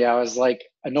working for me. I was like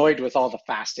annoyed with all the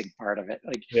fasting part of it.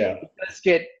 Like, yeah,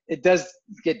 it does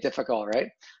get difficult, right?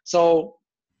 So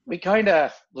we kind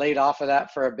of laid off of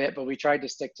that for a bit, but we tried to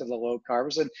stick to the low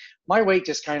carbs, and my weight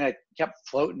just kind of kept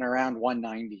floating around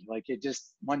 190, like it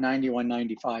just 190,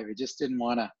 195. It just didn't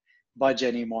want to budge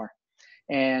anymore.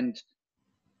 And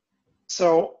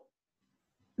so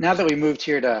now that we moved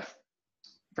here to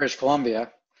British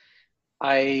Columbia,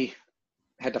 I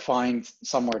had to find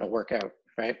somewhere to work out,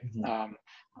 right? Mm-hmm.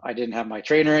 I didn't have my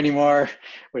trainer anymore,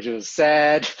 which was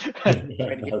sad. That's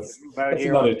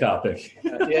another topic.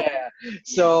 Yeah.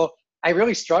 So I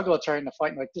really struggled trying to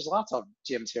find, like, there's lots of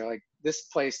gyms here. Like, this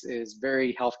place is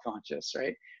very health conscious,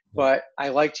 right? But I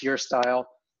liked your style,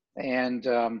 and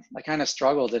I kind of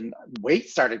struggled, and weight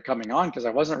started coming on because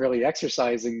I wasn't really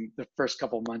exercising the first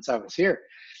couple of months I was here.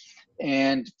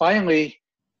 And finally,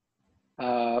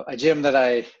 a gym that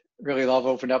I really love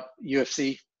opened up.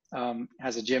 UFC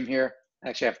has a gym here. I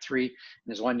actually have 3. And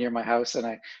there's one near my house, and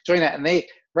I joined that. And they,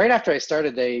 right after I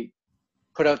started, they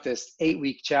put out this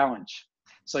 8-week challenge.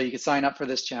 So you could sign up for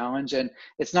this challenge, and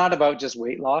it's not about just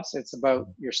weight loss. It's about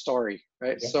your story,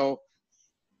 right? Yeah. So,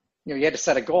 you had to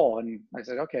set a goal, and I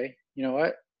said, okay, you know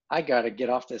what? I got to get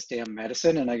off this damn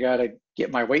medicine, and I got to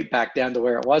get my weight back down to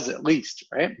where it was at least,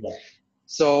 right? Yeah.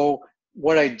 So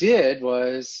what I did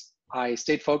was I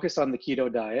stayed focused on the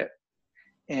keto diet,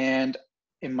 and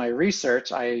in my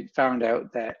research, I found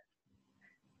out that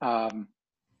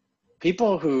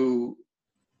people who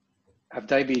have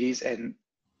diabetes and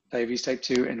diabetes type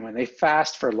 2, and when they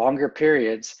fast for longer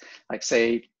periods, like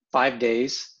say 5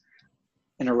 days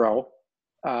in a row,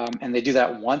 and they do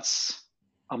that once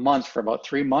a month for about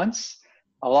 3 months,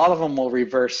 a lot of them will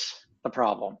reverse the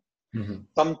problem. Mm-hmm.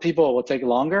 Some people will take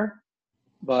longer,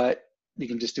 but you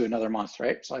can just do another month,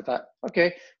 right? So I thought,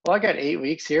 okay, well, I got 8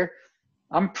 weeks here.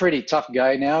 I'm a pretty tough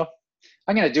guy now.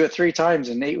 I'm going to do it 3 times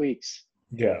in 8 weeks.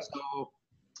 Yeah. So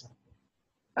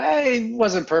I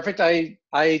wasn't perfect. I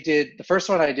did, the first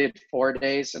one I did 4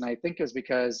 days, and I think it was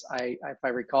because if I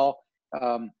recall,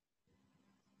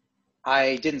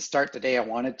 I didn't start the day I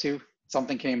wanted to.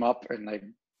 Something came up and I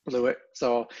blew it.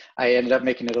 So I ended up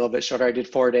making it a little bit shorter. I did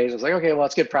 4 days. I was like, okay, well,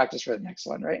 it's good practice for the next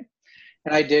one, right?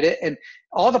 And I did it. And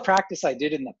all the practice I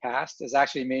did in the past has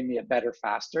actually made me a better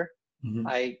faster. Mm-hmm.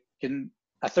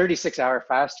 A 36-hour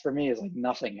fast for me is like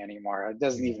nothing anymore. It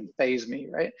doesn't even faze me,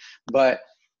 right? But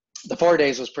the 4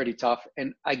 days was pretty tough.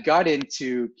 And I got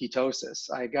into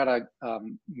ketosis. I got a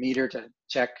meter to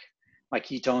check my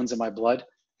ketones in my blood.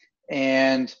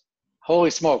 And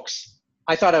holy smokes,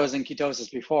 I thought I was in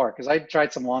ketosis before, because I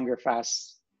tried some longer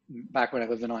fasts back when I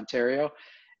lived in Ontario.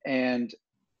 And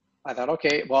I thought,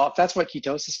 okay, well, if that's what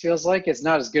ketosis feels like, it's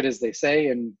not as good as they say.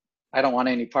 And I don't want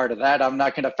any part of that. I'm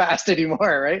not going to fast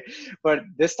anymore, right? But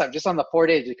this time, just on the 4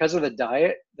 days, because of the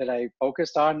diet that I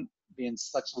focused on being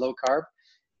such low carb,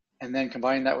 and then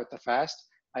combining that with the fast,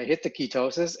 I hit the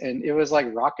ketosis, and it was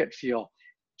like rocket fuel.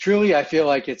 Truly, I feel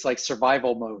like it's like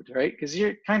survival mode, right? Because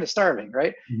you're kind of starving,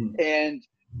 right? Mm-hmm. And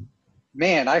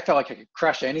man, I felt like I could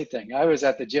crush anything. I was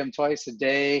at the gym twice a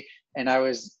day, and I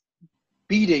was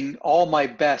beating all my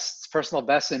bests, personal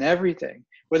bests and everything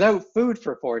without food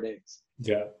for 4 days.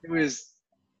 Yeah. It was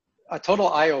a total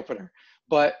eye opener,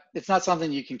 but it's not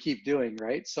something you can keep doing,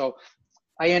 right? So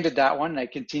I ended that one and I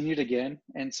continued again.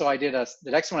 And so the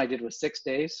next one I did was 6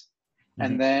 days. Mm-hmm.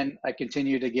 And then I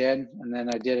continued again, and then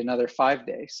I did another 5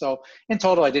 days. So in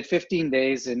total, I did 15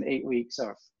 days and 8 weeks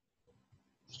of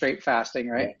straight fasting,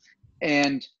 right? Yeah.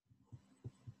 And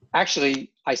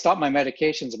actually, I stopped my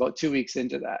medications about 2 weeks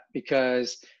into that,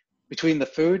 because between the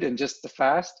food and just the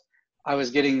fast, I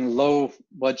was getting low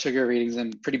blood sugar readings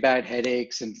and pretty bad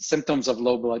headaches and symptoms of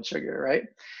low blood sugar, right?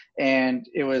 And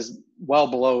it was well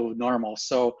below normal.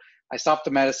 So I stopped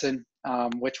the medicine,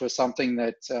 which was something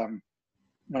that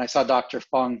when I saw Dr.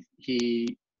 Fung,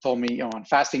 he told me, on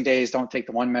fasting days, don't take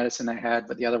the one medicine I had,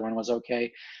 but the other one was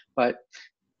okay. But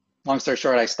long story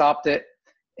short, I stopped it,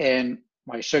 and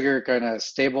my sugar kind of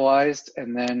stabilized.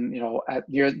 And then, at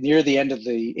near the end of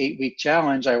the 8-week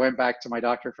challenge, I went back to my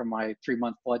doctor for my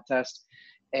 3-month blood test,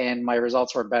 and my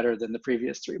results were better than the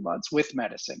previous 3 months with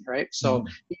medicine, right? So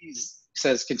he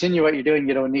says, continue what you're doing.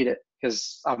 You don't need it,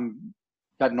 because I'm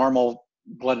got normal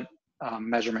blood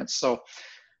measurements. So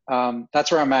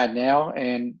that's where I'm at now.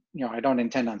 And, I don't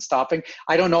intend on stopping.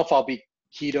 I don't know if I'll be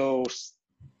keto,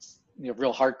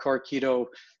 real hardcore keto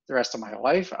the rest of my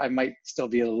life. I might still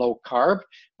be a low carb,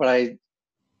 but I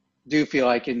do feel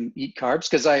I can eat carbs,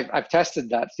 because I've tested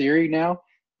that theory now.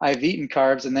 I've eaten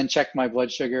carbs and then checked my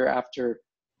blood sugar after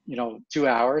 2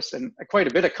 hours, and quite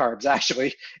a bit of carbs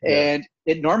actually, and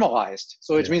it normalized.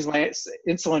 So which means my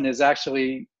insulin is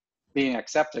actually being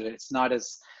accepted. It's not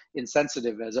as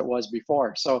insensitive as it was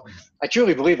before. So I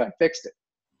truly believe I fixed it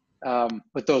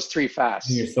with those 3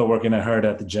 fasts. You're still working hard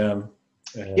at the gym.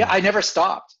 Yeah, I never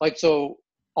stopped. So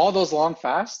all those long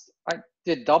fasts, I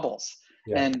did doubles.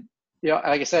 Yeah. And,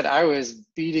 like I said, I was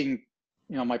beating,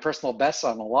 my personal bests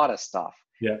on a lot of stuff.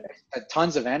 Yeah. I had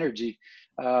tons of energy.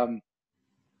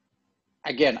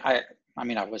 Again, I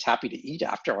was happy to eat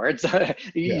afterwards.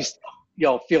 You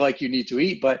feel like you need to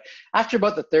eat, but after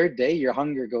about the 3rd day, your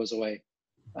hunger goes away.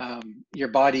 Your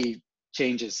body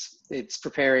changes. It's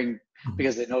preparing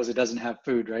because it knows it doesn't have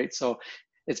food, right? So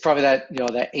it's probably that,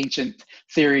 that ancient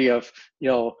theory of,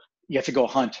 you have to go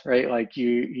hunt, right? Like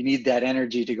you need that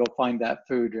energy to go find that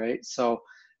food, right? So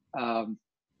I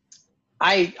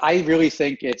really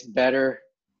think it's a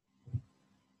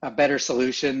better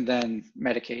solution than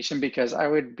medication, because I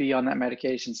would be on that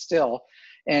medication still.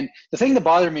 And the thing that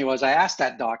bothered me was I asked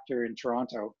that doctor in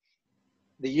Toronto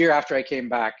the year after I came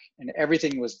back, and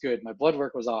everything was good. My blood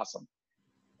work was awesome.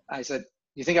 I said,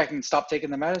 you think I can stop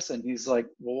taking the medicine? He's like,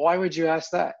 well, why would you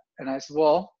ask that? And I said,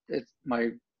 well,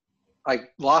 I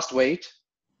lost weight,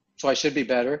 so I should be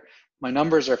better. My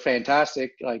numbers are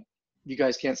fantastic. Like, you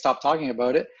guys can't stop talking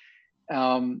about it.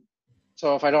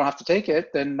 So if I don't have to take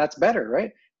it, then that's better,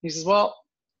 right? He says, well,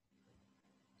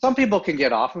 some people can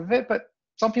get off of it, but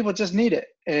some people just need it.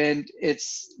 And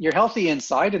you're healthy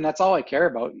inside, and that's all I care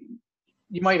about.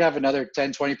 You might have another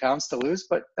 10, 20 pounds to lose,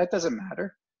 but that doesn't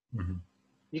matter. Mm-hmm.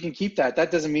 You can keep that. That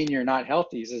doesn't mean you're not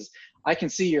healthy. He says, I can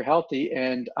see you're healthy,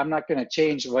 and I'm not going to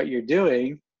change what you're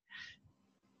doing.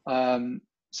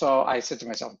 So I said to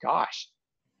myself, gosh,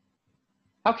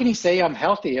 how can he say I'm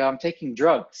healthy? I'm taking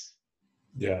drugs.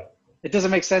 Yeah. It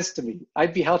doesn't make sense to me.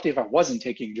 I'd be healthy if I wasn't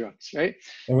taking drugs, right?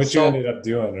 And what you ended up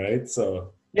doing, right?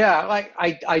 So yeah, like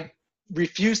I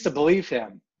refused to believe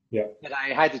him that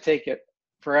I had to take it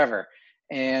forever.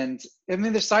 And I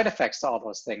mean, there's side effects to all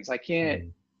those things. I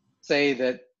can't say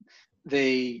that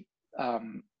they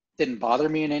didn't bother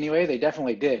me in any way. They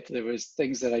definitely did. There was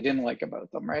things that I didn't like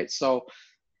about them, right? So,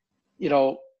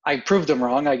 I proved them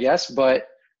wrong, I guess, but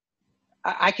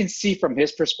I can see from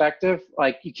his perspective,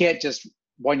 like, you can't just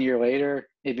 1 year later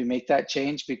maybe make that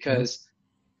change, because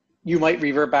you might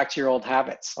revert back to your old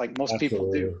habits, like most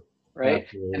people do, right?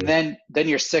 Absolutely. And then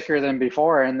you're sicker than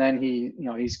before, and then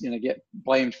he's going to get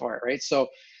blamed for it, right? So,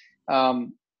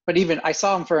 but even I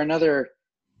saw him for another,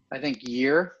 I think,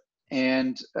 year,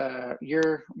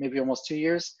 maybe almost 2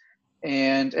 years,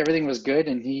 and everything was good,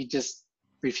 and he just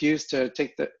refused to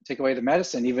take away the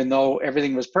medicine, even though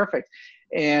everything was perfect.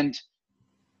 And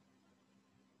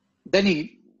then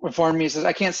he informed me, he says,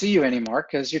 I can't see you anymore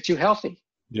because you're too healthy.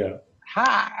 Yeah.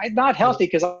 I'm not healthy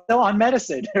because I'm still on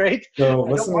medicine, right? So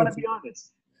I don't want to be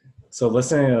honest. So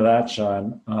listening to that,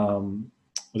 Shawn,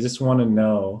 I just want to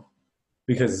know,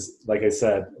 because like I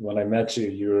said, when I met you,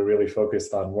 you were really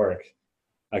focused on work.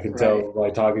 I can Right. tell by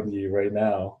talking to you right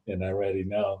now, and I already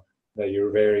know that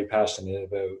you're very passionate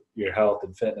about your health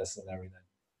and fitness and everything.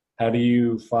 How do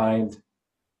you find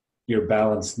your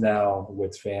balance now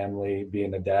with family,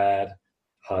 being a dad,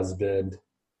 husband,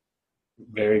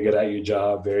 very good at your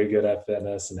job, very good at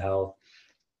fitness and health?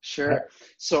 Sure.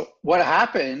 So what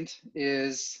happened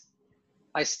is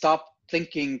I stopped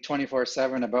thinking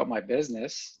 24/7 about my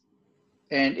business,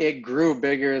 and it grew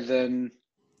bigger than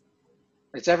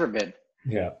it's ever been.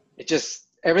 Yeah. It just,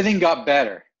 everything got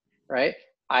better, right?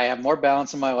 I have more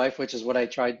balance in my life, which is what I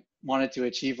wanted to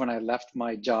achieve when I left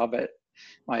my job at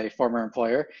my former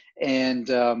employer. And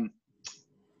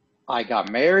I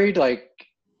got married like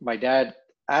my dad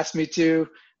asked me to.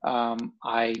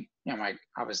 I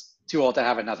was too old to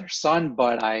have another son,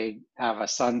 but I have a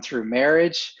son through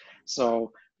marriage.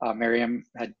 So Miriam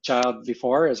had a child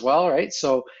before as well, right?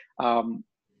 So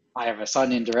I have a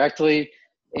son indirectly,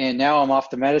 and now I'm off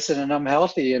to medicine and I'm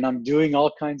healthy and I'm doing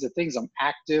all kinds of things. I'm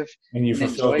active And you and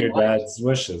fulfilled enjoying your life. dad's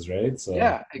wishes, right? So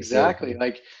Yeah, it's really exactly. cool.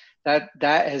 Like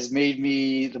that has made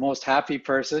me the most happy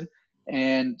person,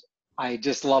 and I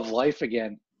just love life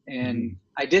again. And Mhm.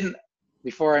 I didn't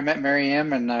before I met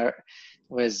Maryam and I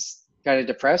was kind of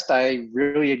depressed. I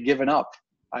really had given up.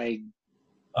 I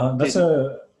That's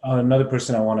didn't. another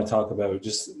person I want to talk about.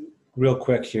 Just real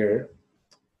quick here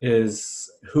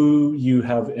is who you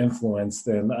have influenced,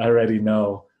 and I already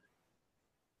know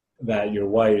that your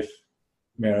wife,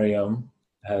 Miriam,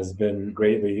 has been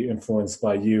greatly influenced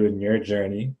by you in your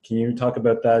journey. Can you talk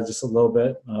about that just a little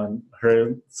bit on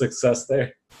her success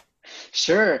there?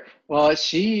 Sure. Well,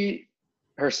 she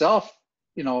herself,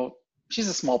 you know, she's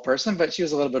a small person, but she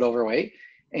was a little bit overweight.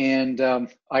 And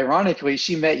ironically,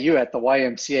 she met you at the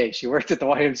YMCA. She worked at the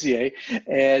YMCA,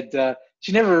 and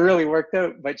she never really worked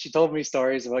out, but she told me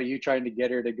stories about you trying to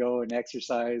get her to go and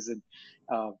exercise. And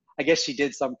I guess she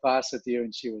did some class with you,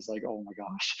 and she was like, "Oh my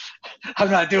gosh,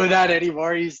 I'm not doing that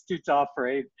anymore. He's too tough,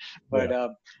 right?" But Yeah.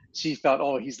 she felt,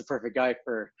 "Oh, he's the perfect guy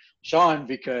for Shawn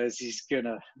because he's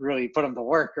gonna really put him to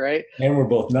work, right?" And we're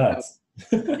both nuts.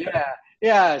 Yeah,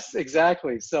 yes,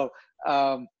 exactly. So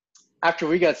um, after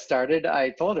we got started, I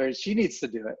told her she needs to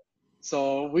do it.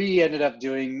 So we ended up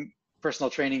doing personal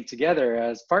training together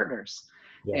as partners.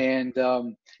 Yeah.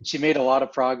 And she made a lot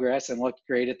of progress and looked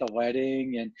great at the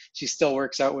wedding. And she still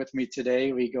works out with me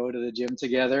today. We go to the gym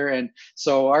together. And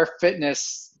so our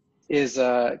fitness is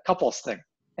a couples thing.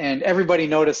 And everybody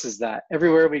notices that.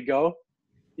 Everywhere we go,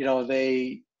 you know,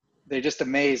 they're just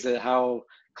amazed at how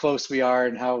close we are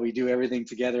and how we do everything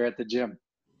together at the gym.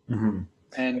 Mhm.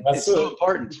 And That's it's so a,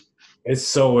 important. it's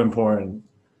so important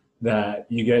that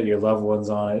you get your loved ones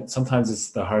on it. Sometimes it's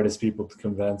the hardest people to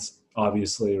convince,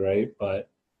 obviously, right? But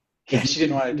Yeah, if you she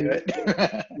didn't keep want to do doing,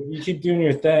 it. if you keep doing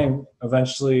your thing,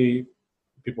 eventually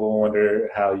people will wonder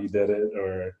how you did it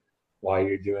or why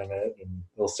you're doing it, and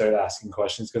they'll start asking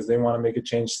questions because they want to make a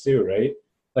change too, right?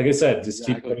 Like I said, just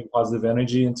keep Exactly. putting positive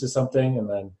energy into something, and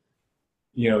then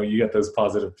you get those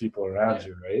positive people around Yeah.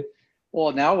 you, right?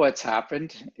 Well, now what's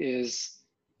happened is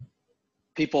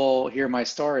people hear my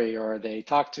story or they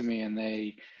talk to me and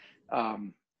they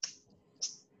um,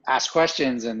 ask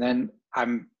questions, and then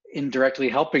I'm indirectly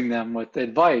helping them with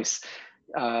advice.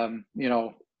 You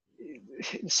know,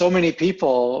 so many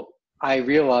people I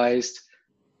realized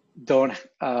don't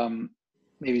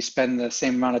maybe spend the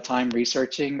same amount of time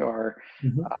researching or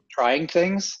Mm-hmm. trying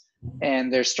things,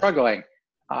 and they're struggling,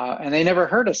 and they never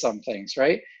heard of some things,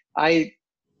 right? I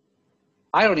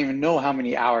I don't even know how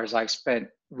many hours I've spent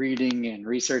reading and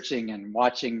researching and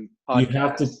watching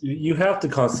podcasts. You have to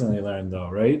constantly learn though,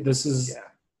 right? Yeah,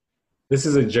 This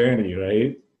is a journey,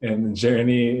 right? And the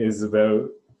journey is about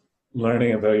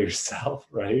learning about yourself,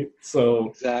 right? So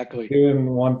exactly. doing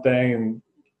one thing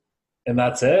and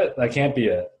that's it, that can't be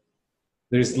it.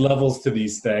 There's Yeah, levels to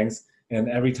these things, and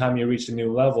every time you reach a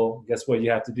new level, guess what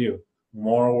you have to do?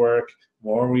 More work,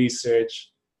 more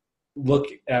research, look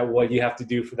at what you have to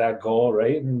do for that goal,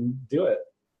 right? And do it.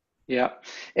 yeah.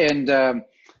 And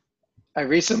I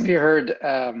recently heard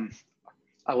a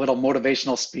little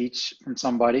motivational speech from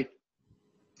somebody,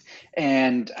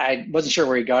 and I wasn't sure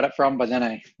where he got it from, but then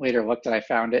I later looked and I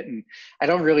found it, and I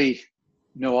don't really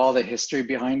know all the history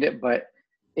behind it, but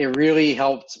it really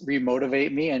helped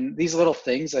remotivate me. And these little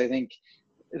things, I think,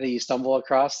 that you stumble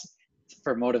across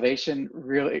for motivation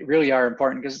really are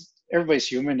important because everybody's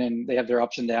human and they have their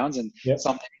ups and downs, and Yep.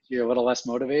 sometimes you're a little less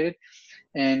motivated.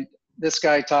 And this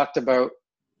guy talked about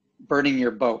burning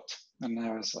your boat, and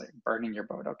I was like, burning your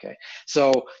boat, okay.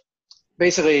 So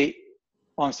basically,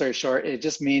 long story short, it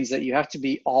just means that you have to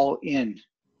be all in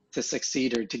to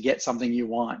succeed or to get something you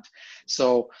want.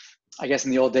 So I guess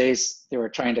in the old days, they were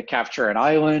trying to capture an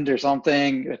island or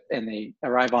something, and they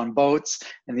arrive on boats.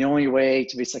 And the only way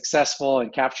to be successful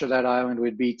and capture that island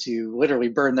would be to literally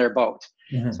burn their boat.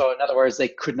 Mm-hmm. So in other words, they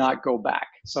could not go back.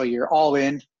 So you're all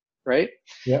in, right?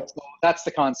 Yep. So that's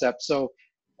the concept. So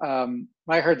when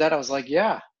I heard that, I was like,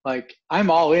 yeah, like I'm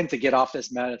all in to get off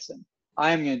this medicine.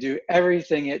 I'm going to do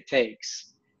everything it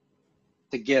takes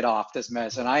to get off this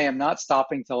medicine. I am not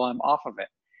stopping till I'm off of it.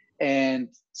 And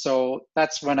so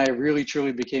that's when I really,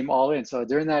 truly became all in. So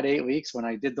during that 8 weeks, when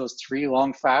I did those 3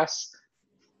 long fasts,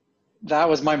 that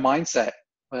was my mindset,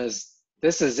 was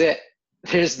this is it.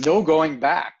 There's no going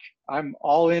back. I'm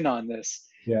all in on this.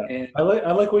 Yeah. And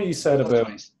I like what you said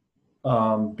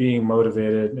about being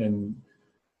motivated and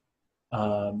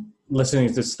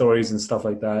listening to stories and stuff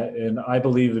like that. And I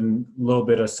believe in a little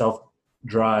bit of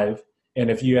self-drive. And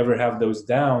if you ever have those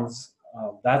downs,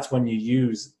 that's when you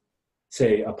use,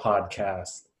 say, a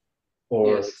podcast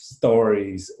or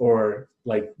stories, or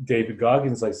like David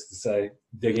Goggins likes to say,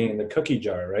 digging in the cookie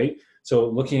jar, right? So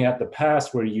looking at the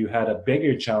past where you had a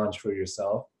bigger challenge for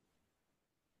yourself,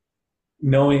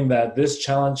 knowing that this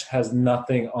challenge has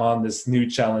nothing on this new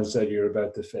challenge that you're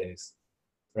about to face,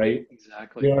 right?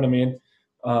 Exactly. You know what I mean?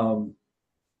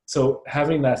 So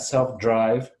having that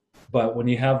self-drive, but when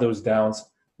you have those downs,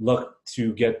 look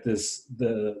to get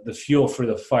the fuel for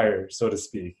the fire, so to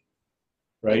speak,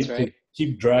 right? That's right. To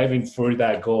keep driving for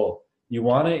that goal. You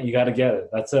want it, you got to get it.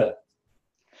 That's it.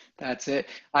 That's it.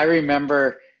 I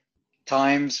remember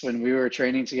times when we were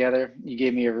training together, you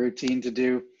gave me a routine to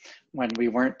do when we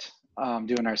weren't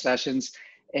doing our sessions.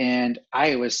 And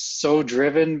I was so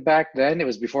driven back then. It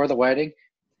was before the wedding.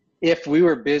 If we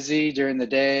were busy during the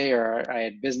day or I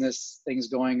had business things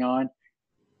going on,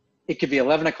 it could be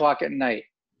 11 o'clock at night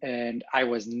and I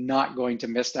was not going to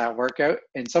miss that workout.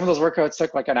 And some of those workouts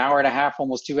took like an hour and a half,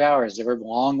 almost 2 hours. They were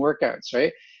long workouts,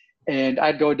 right? And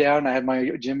I'd go down, I had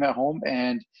my gym at home,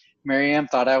 and Miriam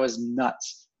thought I was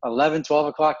nuts. 11, 12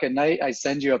 o'clock at night, I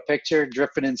send you a picture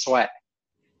dripping in sweat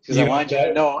because I wanted you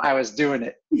to know I was doing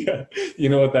it. Yeah. You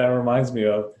know what that reminds me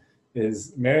of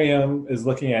is Miriam is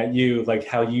looking at you like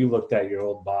how you looked at your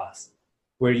old boss,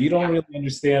 where you don't really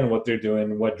understand what they're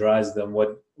doing, what drives them,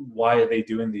 why are they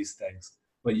doing these things.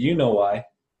 But you know why.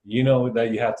 You know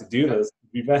that you have to do this to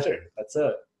be better. That's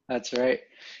it. That's right.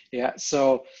 Yeah.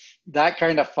 So that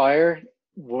kind of fire,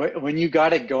 when you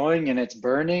got it going and it's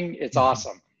burning, it's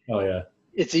awesome. Oh, yeah.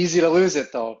 It's easy to lose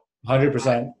it, though.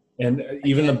 100%. And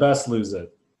even the best lose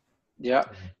it. Yeah.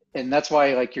 And that's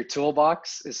why, like, your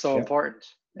toolbox is so Yeah. important.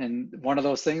 And one of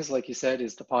those things, like you said,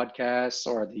 is the podcasts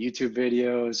or the YouTube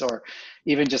videos, or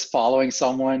even just following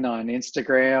someone on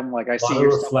Instagram. Like I see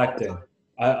your reflecting.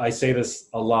 I say this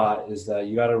a lot, is that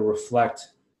you got to reflect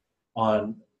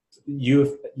on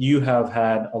you have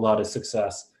had a lot of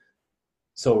success.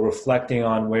 So reflecting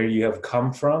on where you have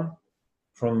come from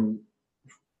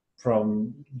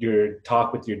your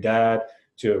talk with your dad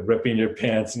to ripping your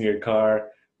pants in your car,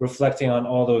 reflecting on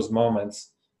all those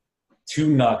moments to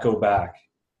not go back,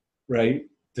 right?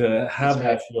 To have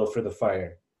that fuel for the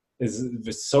fire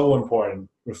is so important.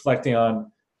 Reflecting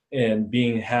on and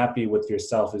being happy with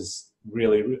yourself is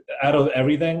really, out of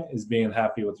everything, is being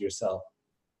happy with yourself,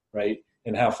 right?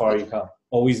 And how far you come.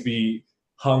 Always be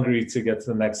hungry to get to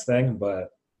the next thing,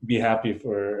 but be happy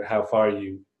for how far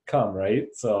you come, right?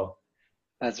 So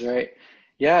that's right.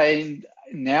 Yeah. And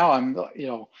now I'm,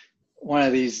 one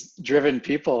of these driven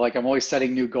people. Like, I'm always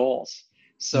setting new goals.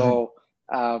 So,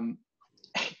 now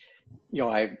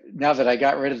that I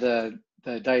got rid of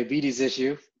the diabetes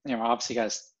issue, obviously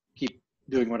got to keep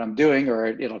doing what I'm doing or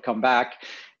it'll come back.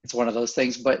 It's one of those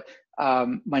things. But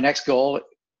my next goal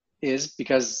is,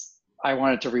 because I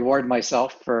wanted to reward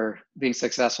myself for being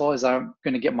successful, is I'm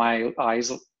going to get my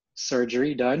eyes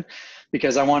surgery done,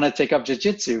 because I want to take up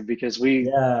jiu-jitsu, because we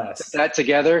did that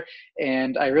together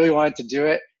and I really wanted to do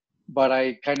it, but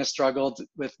I kind of struggled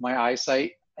with my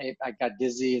eyesight. I got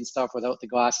dizzy and stuff without the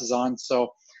glasses on.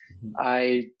 So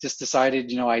I just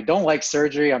decided, I don't like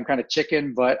surgery. I'm kind of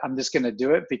chicken, but I'm just going to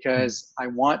do it because I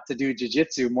want to do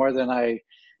jiu-jitsu more than I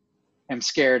am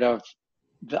scared of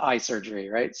the eye surgery.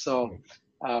 Right. So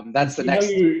that's the next.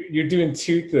 You're doing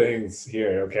two things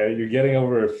here. Okay. You're getting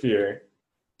over a fear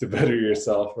to better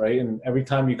yourself. Right. And every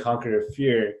time you conquer a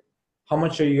fear, how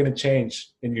much are you going to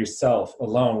change in yourself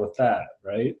alone with that?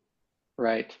 Right.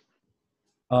 Right.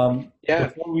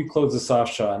 Before we close this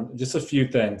off, Shawn, just a few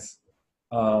things.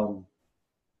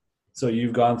 So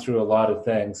you've gone through a lot of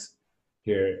things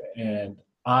here, and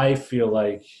I feel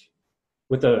like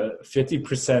with a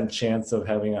 50% chance of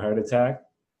having a heart attack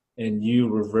in you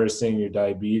reversing your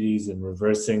diabetes and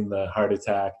reversing the heart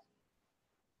attack,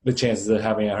 the chances of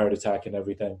having a heart attack and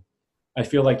everything. I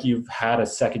feel like you've had a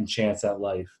second chance at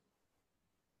life.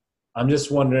 I'm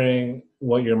just wondering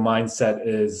what your mindset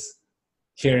is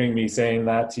hearing me saying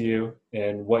that to you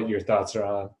and what your thoughts are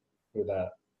on for that.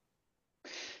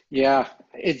 Yeah,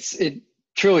 it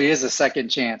truly is a second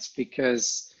chance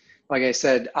because, like I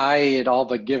said, I had all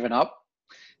but given up.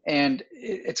 And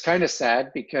it's kind of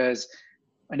sad because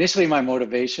initially my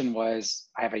motivation was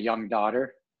I have a young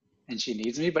daughter and she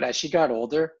needs me. But as she got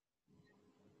older,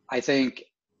 I think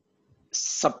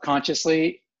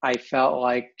subconsciously I felt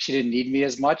like she didn't need me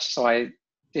as much. So I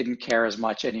didn't care as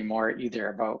much anymore either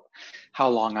about how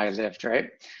long I lived, right?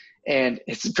 And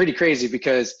it's pretty crazy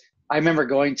because I remember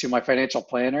going to my financial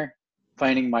planner,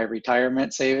 planning my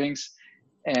retirement savings.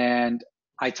 And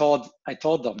I told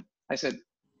them, I said,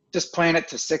 just plan it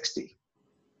to 60.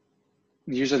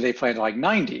 Usually they plan to like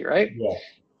 90, right? Yeah.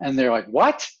 And they're like,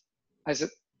 what? I said,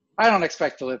 I don't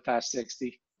expect to live past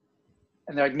 60.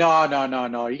 And they're like,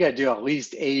 no. You got to do at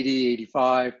least 80,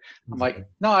 85. I'm like,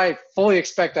 no, I fully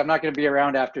expect I'm not going to be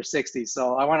around after 60.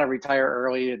 So I want to retire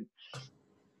early. And,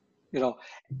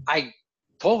 I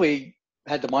totally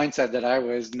had the mindset that I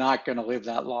was not going to live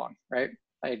that long, right?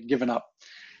 I had given up.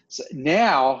 So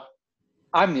now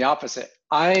I'm the opposite.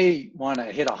 I want to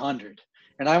hit 100.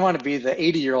 And I want to be the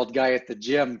 80-year-old guy at the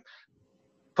gym,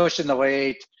 pushing the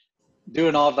weight,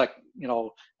 doing all the,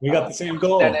 we got the same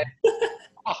goal.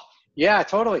 Oh, yeah,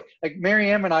 totally. Like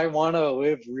Marianne and I want to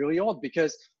live really old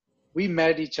because we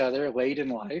met each other late in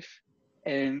life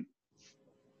and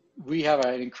we have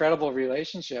an incredible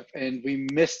relationship and we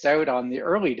missed out on the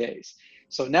early days.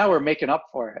 So now we're making up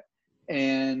for it.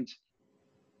 And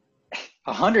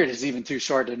 100 is even too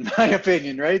short in my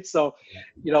opinion, right? So,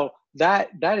 that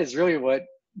is really what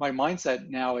my mindset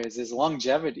now is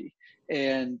longevity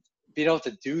and being able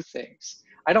to do things.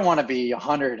 I don't want to be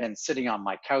 100 and sitting on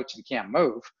my couch and can't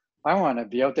move. I want to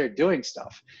be out there doing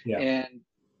stuff. Yeah. And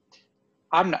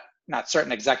I'm not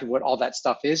certain exactly what all that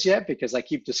stuff is yet because I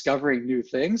keep discovering new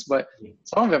things, but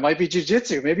some of it might be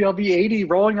jujitsu. Maybe I'll be 80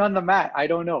 rolling on the mat. I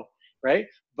don't know, right?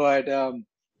 But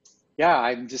yeah,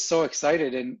 I'm just so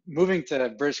excited. And moving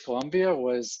to British Columbia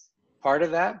was part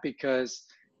of that because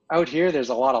out here, there's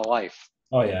a lot of life.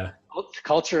 Oh, yeah.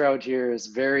 Culture out here is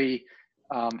very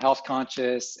health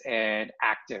conscious and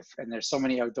active. And there's so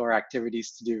many outdoor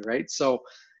activities to do, right? So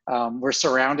we're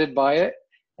surrounded by it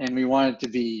and we wanted to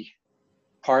be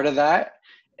part of that.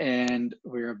 And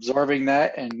we're absorbing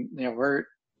that. And, we're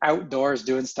outdoors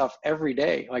doing stuff every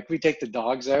day. Like we take the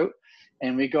dogs out.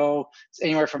 And we go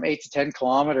anywhere from 8 to 10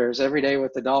 kilometers every day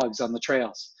with the dogs on the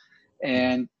trails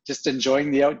and just enjoying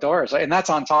the outdoors. And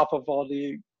that's on top of all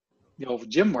the,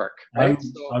 gym work. Right?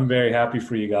 I'm very happy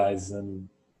for you guys. And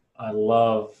I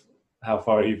love how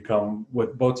far you've come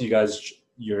with both of you guys,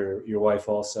 your wife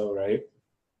also, right?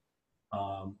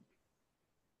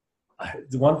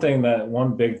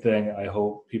 One big thing I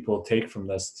hope people take from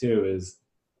this too is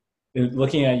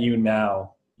looking at you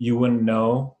now, you wouldn't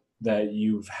know that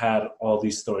you've had all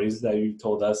these stories that you've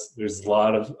told us. There's a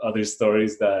lot of other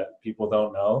stories that people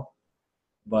don't know,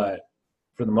 but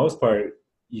for the most part,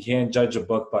 you can't judge a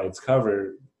book by its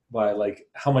cover by like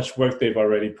how much work they've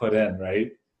already put in,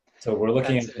 right? So we're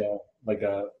looking at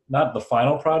not the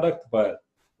final product, but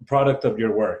the product of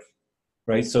your work,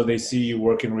 right? So they see you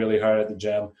working really hard at the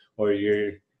gym, or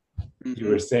you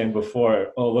were saying before,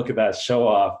 oh, look at that show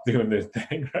off doing this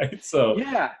thing, right? So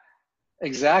yeah.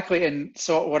 Exactly. And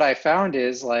so what I found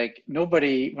is like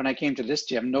when I came to this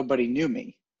gym, nobody knew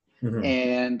me. Mm-hmm.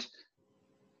 And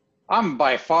I'm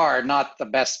by far not the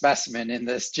best specimen in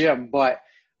this gym, but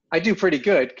I do pretty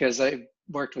good because I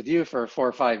worked with you for 4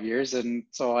 or 5 years. And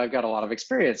so I've got a lot of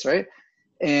experience, right?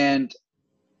 And,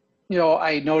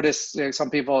 I noticed some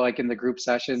people like in the group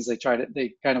sessions, they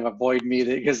kind of avoid me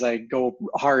because I go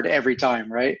hard every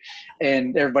time, right?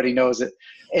 And everybody knows it.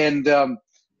 And,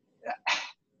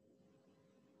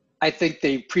 I think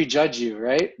they prejudge you,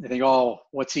 right? They think, oh,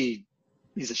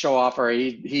 he's a show off, or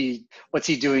what's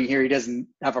he doing here? He doesn't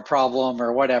have a problem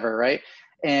or whatever, right?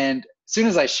 And as soon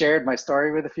as I shared my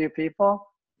story with a few people,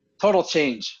 total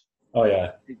change. Oh,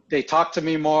 yeah. They talk to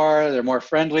me more. They're more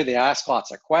friendly. They ask lots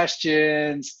of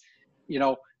questions,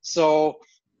 So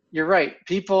you're right.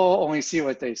 People only see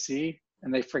what they see,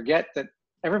 and they forget that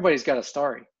everybody's got a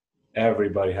story.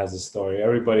 Everybody has a story.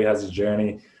 Everybody has a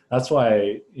journey. That's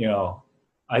why,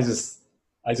 I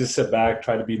just sit back,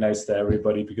 try to be nice to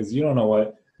everybody because you don't know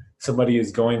what somebody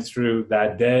is going through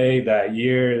that day, that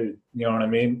year, you know what I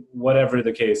mean? Whatever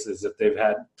the case is, if they've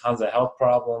had tons of health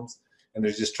problems and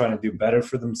they're just trying to do better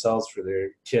for themselves, for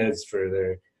their kids, for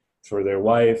their for their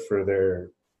wife, for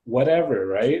their whatever,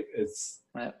 right? It's,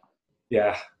 Yeah.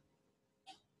 yeah.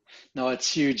 No,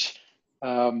 it's huge.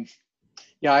 Um,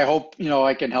 yeah, I hope,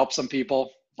 I can help some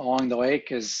people along the way,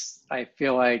 because I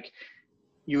feel like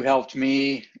you helped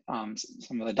me.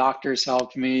 Some of the doctors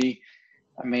helped me.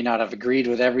 I may not have agreed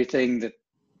with everything that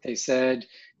they said,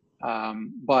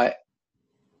 but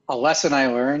a lesson I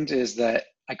learned is that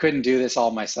I couldn't do this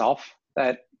all myself.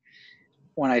 That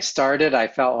when I started, I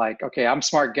felt like, okay, I'm a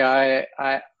smart guy.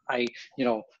 I, you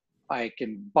know, I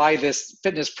can buy this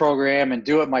fitness program and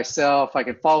do it myself. I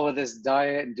can follow this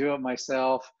diet and do it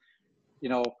myself,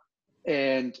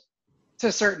 and to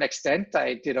a certain extent,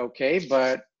 I did okay,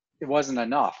 but it wasn't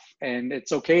enough. And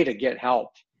it's okay to get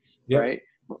help, Yep. right?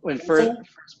 When first,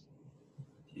 So,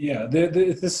 yeah,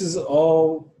 this is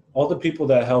all the people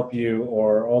that help you,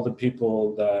 or all the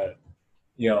people that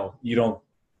you don't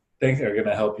think they're going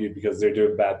to help you because they're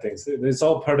doing bad things. It's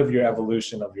all part of your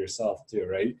evolution of yourself too,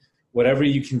 right? Whatever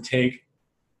you can take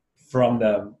from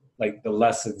them, like the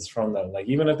lessons from them, like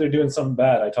even if they're doing something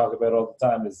bad, I talk about all the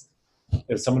time, is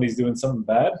if somebody's doing something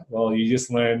bad, well, you just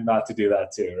learn not to do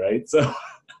that too, right? So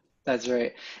that's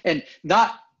right. And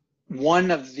not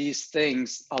one of these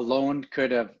things alone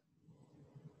could have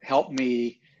helped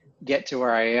me get to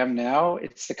where I am now.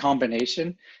 It's the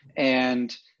combination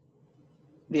and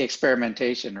the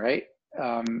experimentation, right?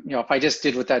 If I just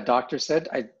did what that doctor said,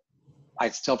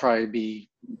 I'd still probably be,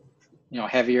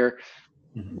 heavier,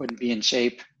 wouldn't be in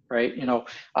shape, right?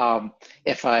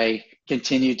 If I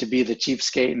continued to be the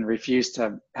cheapskate and refuse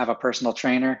to have a personal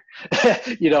trainer,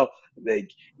 because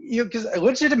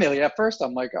legitimately at first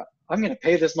I'm like, I'm going to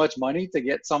pay this much money to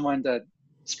get someone to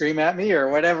scream at me or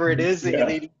whatever it is that yeah,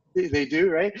 they do,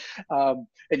 right? And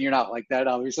you're not like that,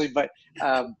 obviously, but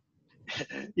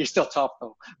you're still tough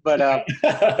though. But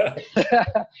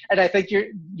and I think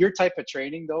your type of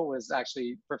training though was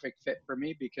actually perfect fit for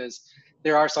me, because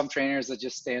there are some trainers that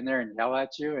just stand there and yell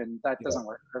at you, and that yeah, doesn't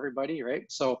work for everybody, right?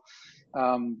 So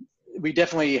we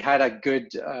definitely had a good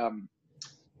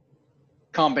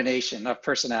combination of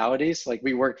personalities. Like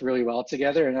we worked really well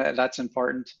together, and that's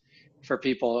important for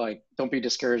people. Like, don't be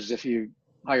discouraged if you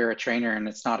hire a trainer and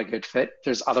it's not a good fit.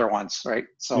 There's other ones, right?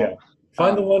 So yeah.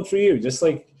 Find the one for you, just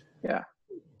like yeah.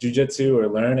 jujitsu or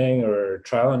learning or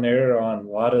trial and error on a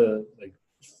lot of like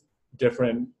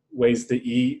different ways to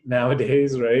eat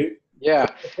nowadays, right? Yeah.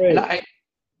 And Great.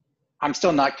 I'm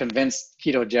still not convinced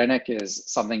ketogenic is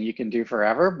something you can do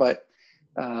forever, but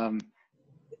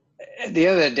at the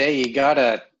end of the day,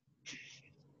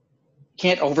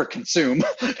 can't overconsume,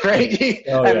 right?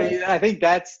 Oh I yeah, mean, I think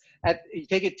you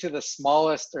take it to the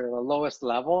smallest or the lowest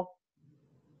level,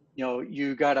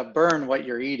 you got to burn what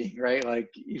you're eating, right? Like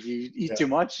if you eat yeah, too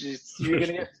much, you're going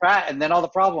to get fat, and then all the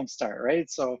problems start, right?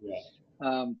 So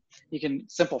yeah. you can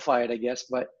simplify it, I guess.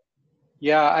 But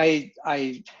yeah,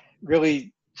 I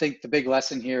really think the big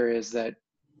lesson here is that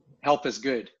help is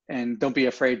good, and don't be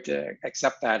afraid to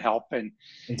accept that help. And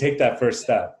And take that first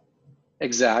step. Take that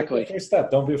exactly, first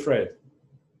step. Don't be afraid.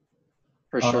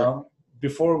 for sure. Um,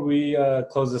 Before we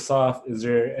close this off, is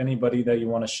there anybody that you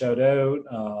want to shout out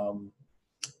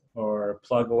or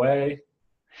plug away?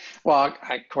 Well,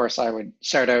 of course, I would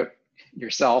shout out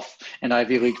yourself and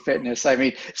Ivy League Fitness. I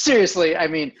mean, seriously,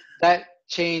 that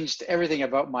changed everything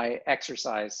about my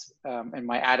exercise and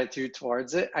my attitude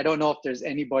towards it. I don't know if there's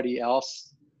anybody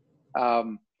else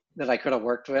that I could have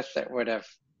worked with that would have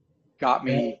got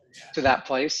Yeah. me to that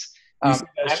place. You say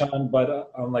that, Sean,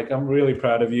 but I'm really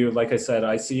proud of you. Like I said,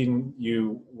 I seen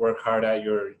you work hard at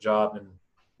your job and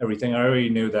everything. I already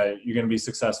knew that you're going to be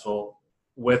successful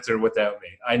with or without me.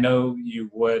 I know you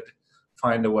would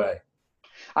find a way.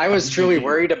 I I was truly believe you.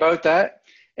 worried about that.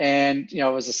 And, it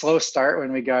was a slow start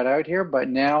when we got out here, but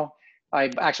now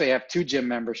I actually have 2 gym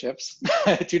memberships,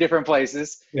 2 different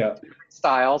places, Yeah. 2 different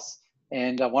styles.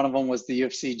 And one of them was the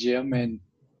UFC gym. And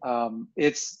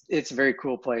it's a very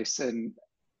cool place. And,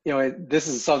 this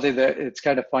is something that it's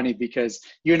kind of funny, because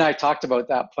you and I talked about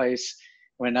that place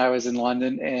when I was in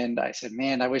London, and I said,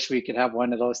 man, I wish we could have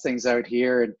one of those things out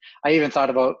here. And I even thought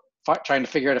about trying to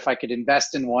figure out if I could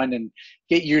invest in one and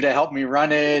get you to help me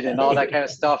run it and all that kind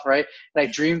of stuff, right? And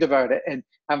I dreamed about it, and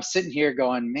I'm sitting here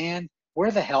going, man,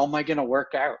 where the hell am I going to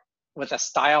work out with a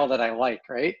style that I like,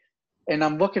 right? And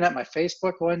I'm looking at my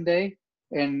Facebook one day,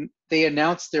 and they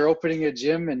announced they're opening a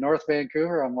gym in North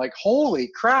Vancouver. I'm like, holy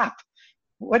crap,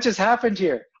 what just happened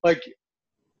here? Like,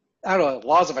 I don't know,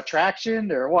 laws of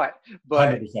attraction or what,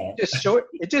 but 100%.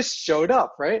 it just showed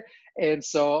up, right? And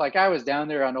so like I was down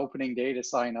there on opening day to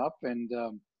sign up, and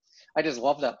I just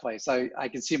love that place. I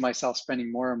can see myself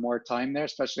spending more and more time there,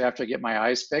 especially after I get my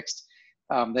eyes fixed.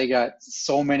 They got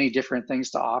so many different things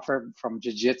to offer, from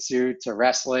jiu-jitsu to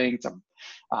wrestling to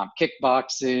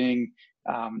kickboxing.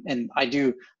 And I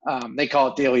do, they call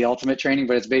it daily ultimate training,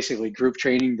 but it's basically group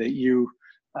training that you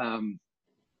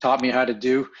taught me how to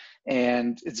do.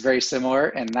 And it's very similar.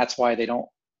 And that's why the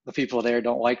people there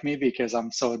don't like me, because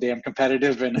I'm so damn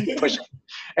competitive and I push them.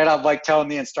 And I'm like telling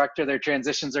the instructor their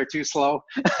transitions are too slow.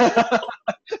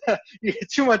 You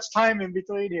get too much time in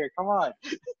between here. Come on.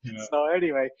 Yeah. So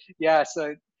anyway, yeah.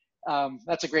 So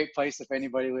that's a great place if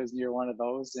anybody lives near one of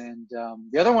those. And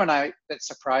the other one that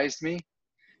surprised me,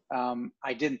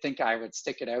 I didn't think I would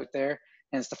stick it out there.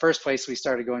 And it's the first place we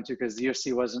started going to because the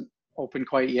UFC wasn't open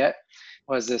quite yet,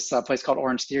 was this place called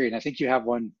Orange Theory. And I think you have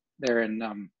one there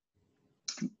in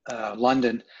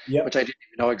London, yep, which I didn't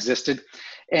even know existed.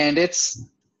 And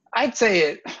I'd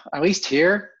say at least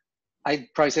here, I'd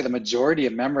probably say the majority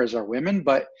of members are women,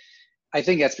 but I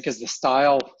think that's because the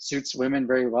style suits women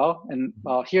very well. And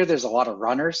here there's a lot of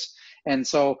runners. And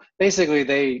so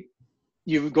basically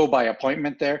you go by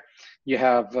appointment there. You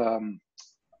have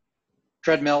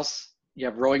treadmills, you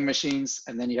have rowing machines,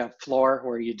 and then you have floor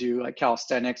where you do like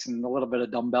calisthenics and a little bit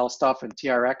of dumbbell stuff and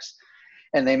TRX.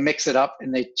 And they mix it up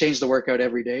and they change the workout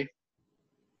every day.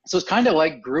 So it's kind of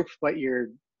like group, but you're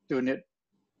doing it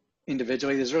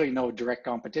individually. There's really no direct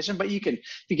competition, but if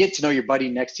you get to know your buddy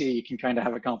next to you, you can kind of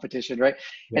have a competition, right?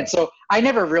 Yeah. And so I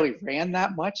never really ran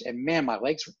that much, and man, my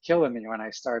legs were killing me when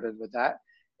I started with that.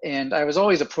 And I was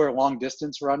always a poor long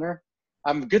distance runner.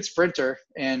 I'm a good sprinter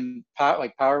and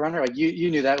power runner. Like you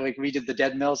knew that, like we did the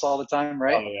dead mills all the time,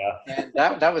 right? Oh yeah. And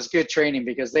that was good training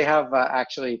because they have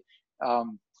actually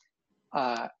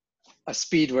a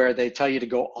speed where they tell you to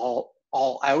go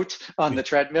all out on the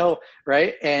treadmill,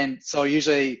 right? And so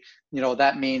usually,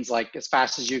 that means like as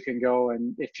fast as you can go.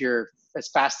 And if you're as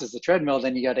fast as the treadmill,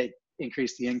 then you got to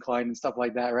increase the incline and stuff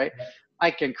like that, right? I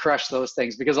can crush those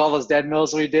things because all those dead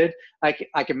mills we did, I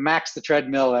can max the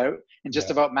treadmill out and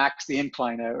just about max the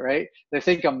incline out, right? They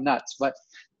think I'm nuts, but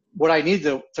what I need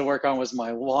to work on was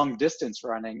my long distance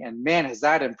running, and man, has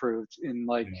that improved in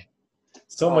like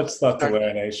so much stuff to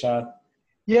learn, eh, Shawn?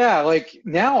 Yeah, like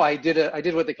now I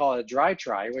did what they call a dry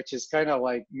try, which is kind of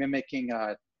like mimicking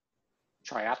a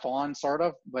triathlon sort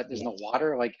of, but there's no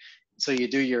water. Like, so you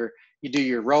do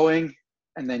your rowing,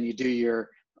 and then you do your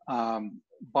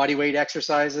body weight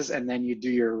exercises, and then you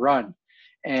do your run.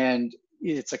 And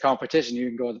it's a competition. You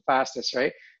can go the fastest,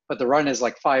 right? But the run is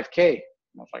like 5K. I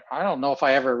was like, I don't know if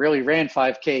I ever really ran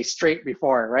 5K straight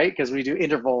before, right? Because we do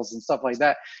intervals and stuff like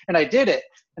that. And I did it,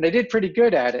 and I did pretty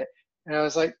good at it. And I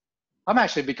was like, I'm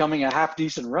actually becoming a half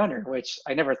decent runner, which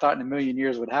I never thought in a million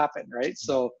years would happen, right?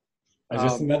 So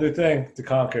just another thing to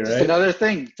conquer, right? Just another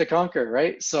thing to conquer,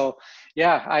 right? So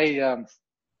yeah,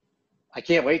 I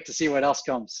can't wait to see what else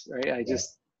comes, right? I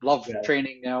just love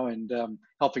training now and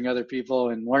helping other people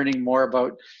and learning more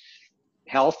about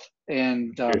health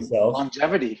and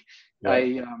longevity.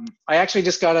 Yeah. I actually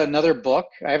just got another book.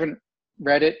 I haven't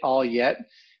read it all yet,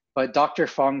 but Dr.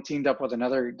 Fung teamed up with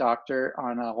another doctor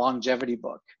on a longevity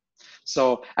book.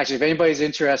 So actually, if anybody's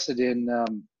interested in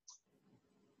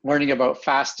learning about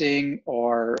fasting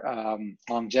or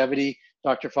longevity,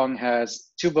 Dr. Fung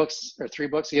has 2 books or 3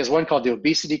 books. He has one called The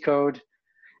Obesity Code,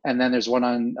 and then there's one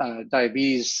on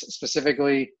diabetes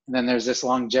specifically, and then there's this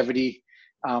longevity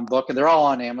book, and they're all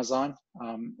on Amazon,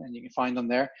 and you can find them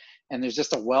there. And there's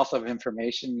just a wealth of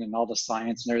information and all the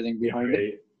science and everything behind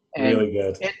it. And really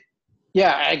good.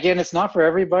 Again, it's not for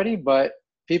everybody, but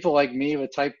people like me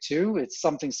with type 2, it's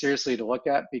something seriously to look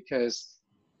at because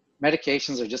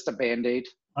medications are just a Band-Aid.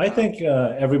 I think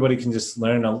everybody can just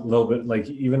learn a little bit, like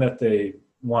even if they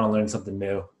want to learn something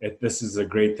new, this is a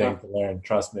great thing to learn.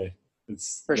 Trust me.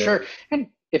 It's for sure. And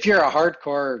if you're a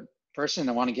hardcore person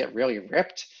and want to get really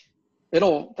ripped,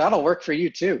 that'll work for you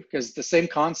too, because the same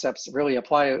concepts really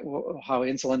apply how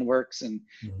insulin works and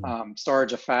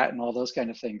storage of fat and all those kind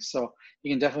of things. So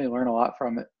you can definitely learn a lot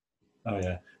from it. Oh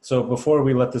yeah. So before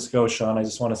we let this go, Shawn, I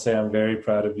just want to say I'm very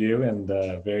proud of you and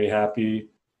very happy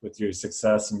with your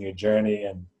success and your journey,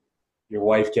 and your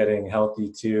wife getting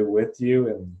healthy too with you,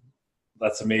 and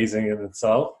that's amazing in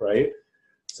itself, right?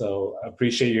 So I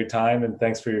appreciate your time and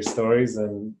thanks for your stories,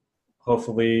 and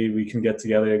hopefully we can get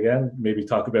together again, maybe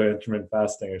talk about intermittent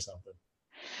fasting or something.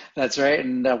 That's right.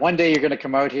 And one day you're going to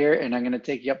come out here and I'm going to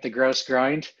take you up the Grouse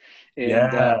Grind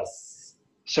and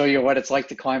show you what it's like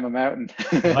to climb a mountain.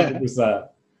 100%.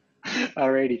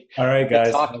 Alrighty. All right,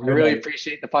 guys. I really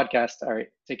appreciate the podcast. All right.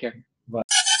 Take care. Bye.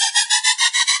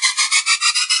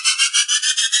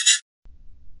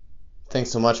 Thanks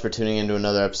so much for tuning into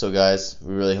another episode, guys.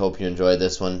 We really hope you enjoyed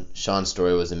this one. Shawn's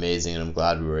story was amazing, and I'm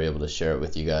glad we were able to share it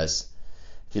with you guys.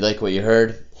 If you like what you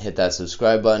heard, hit that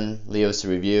subscribe button, leave us a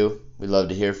review. We'd love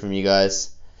to hear from you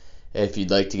guys. If you'd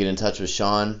like to get in touch with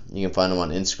Shawn, you can find him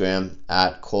on Instagram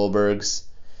at Colbergs.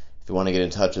 If you want to get in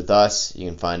touch with us, you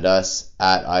can find us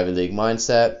at Ivy League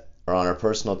Mindset, or on our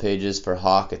personal pages. For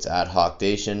Hawk, it's at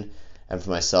Hawkdation, and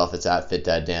for myself, it's at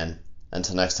FitDadDan.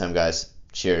 Until next time, guys,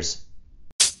 cheers.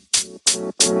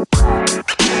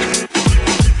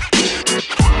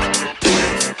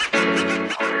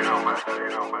 You know, man.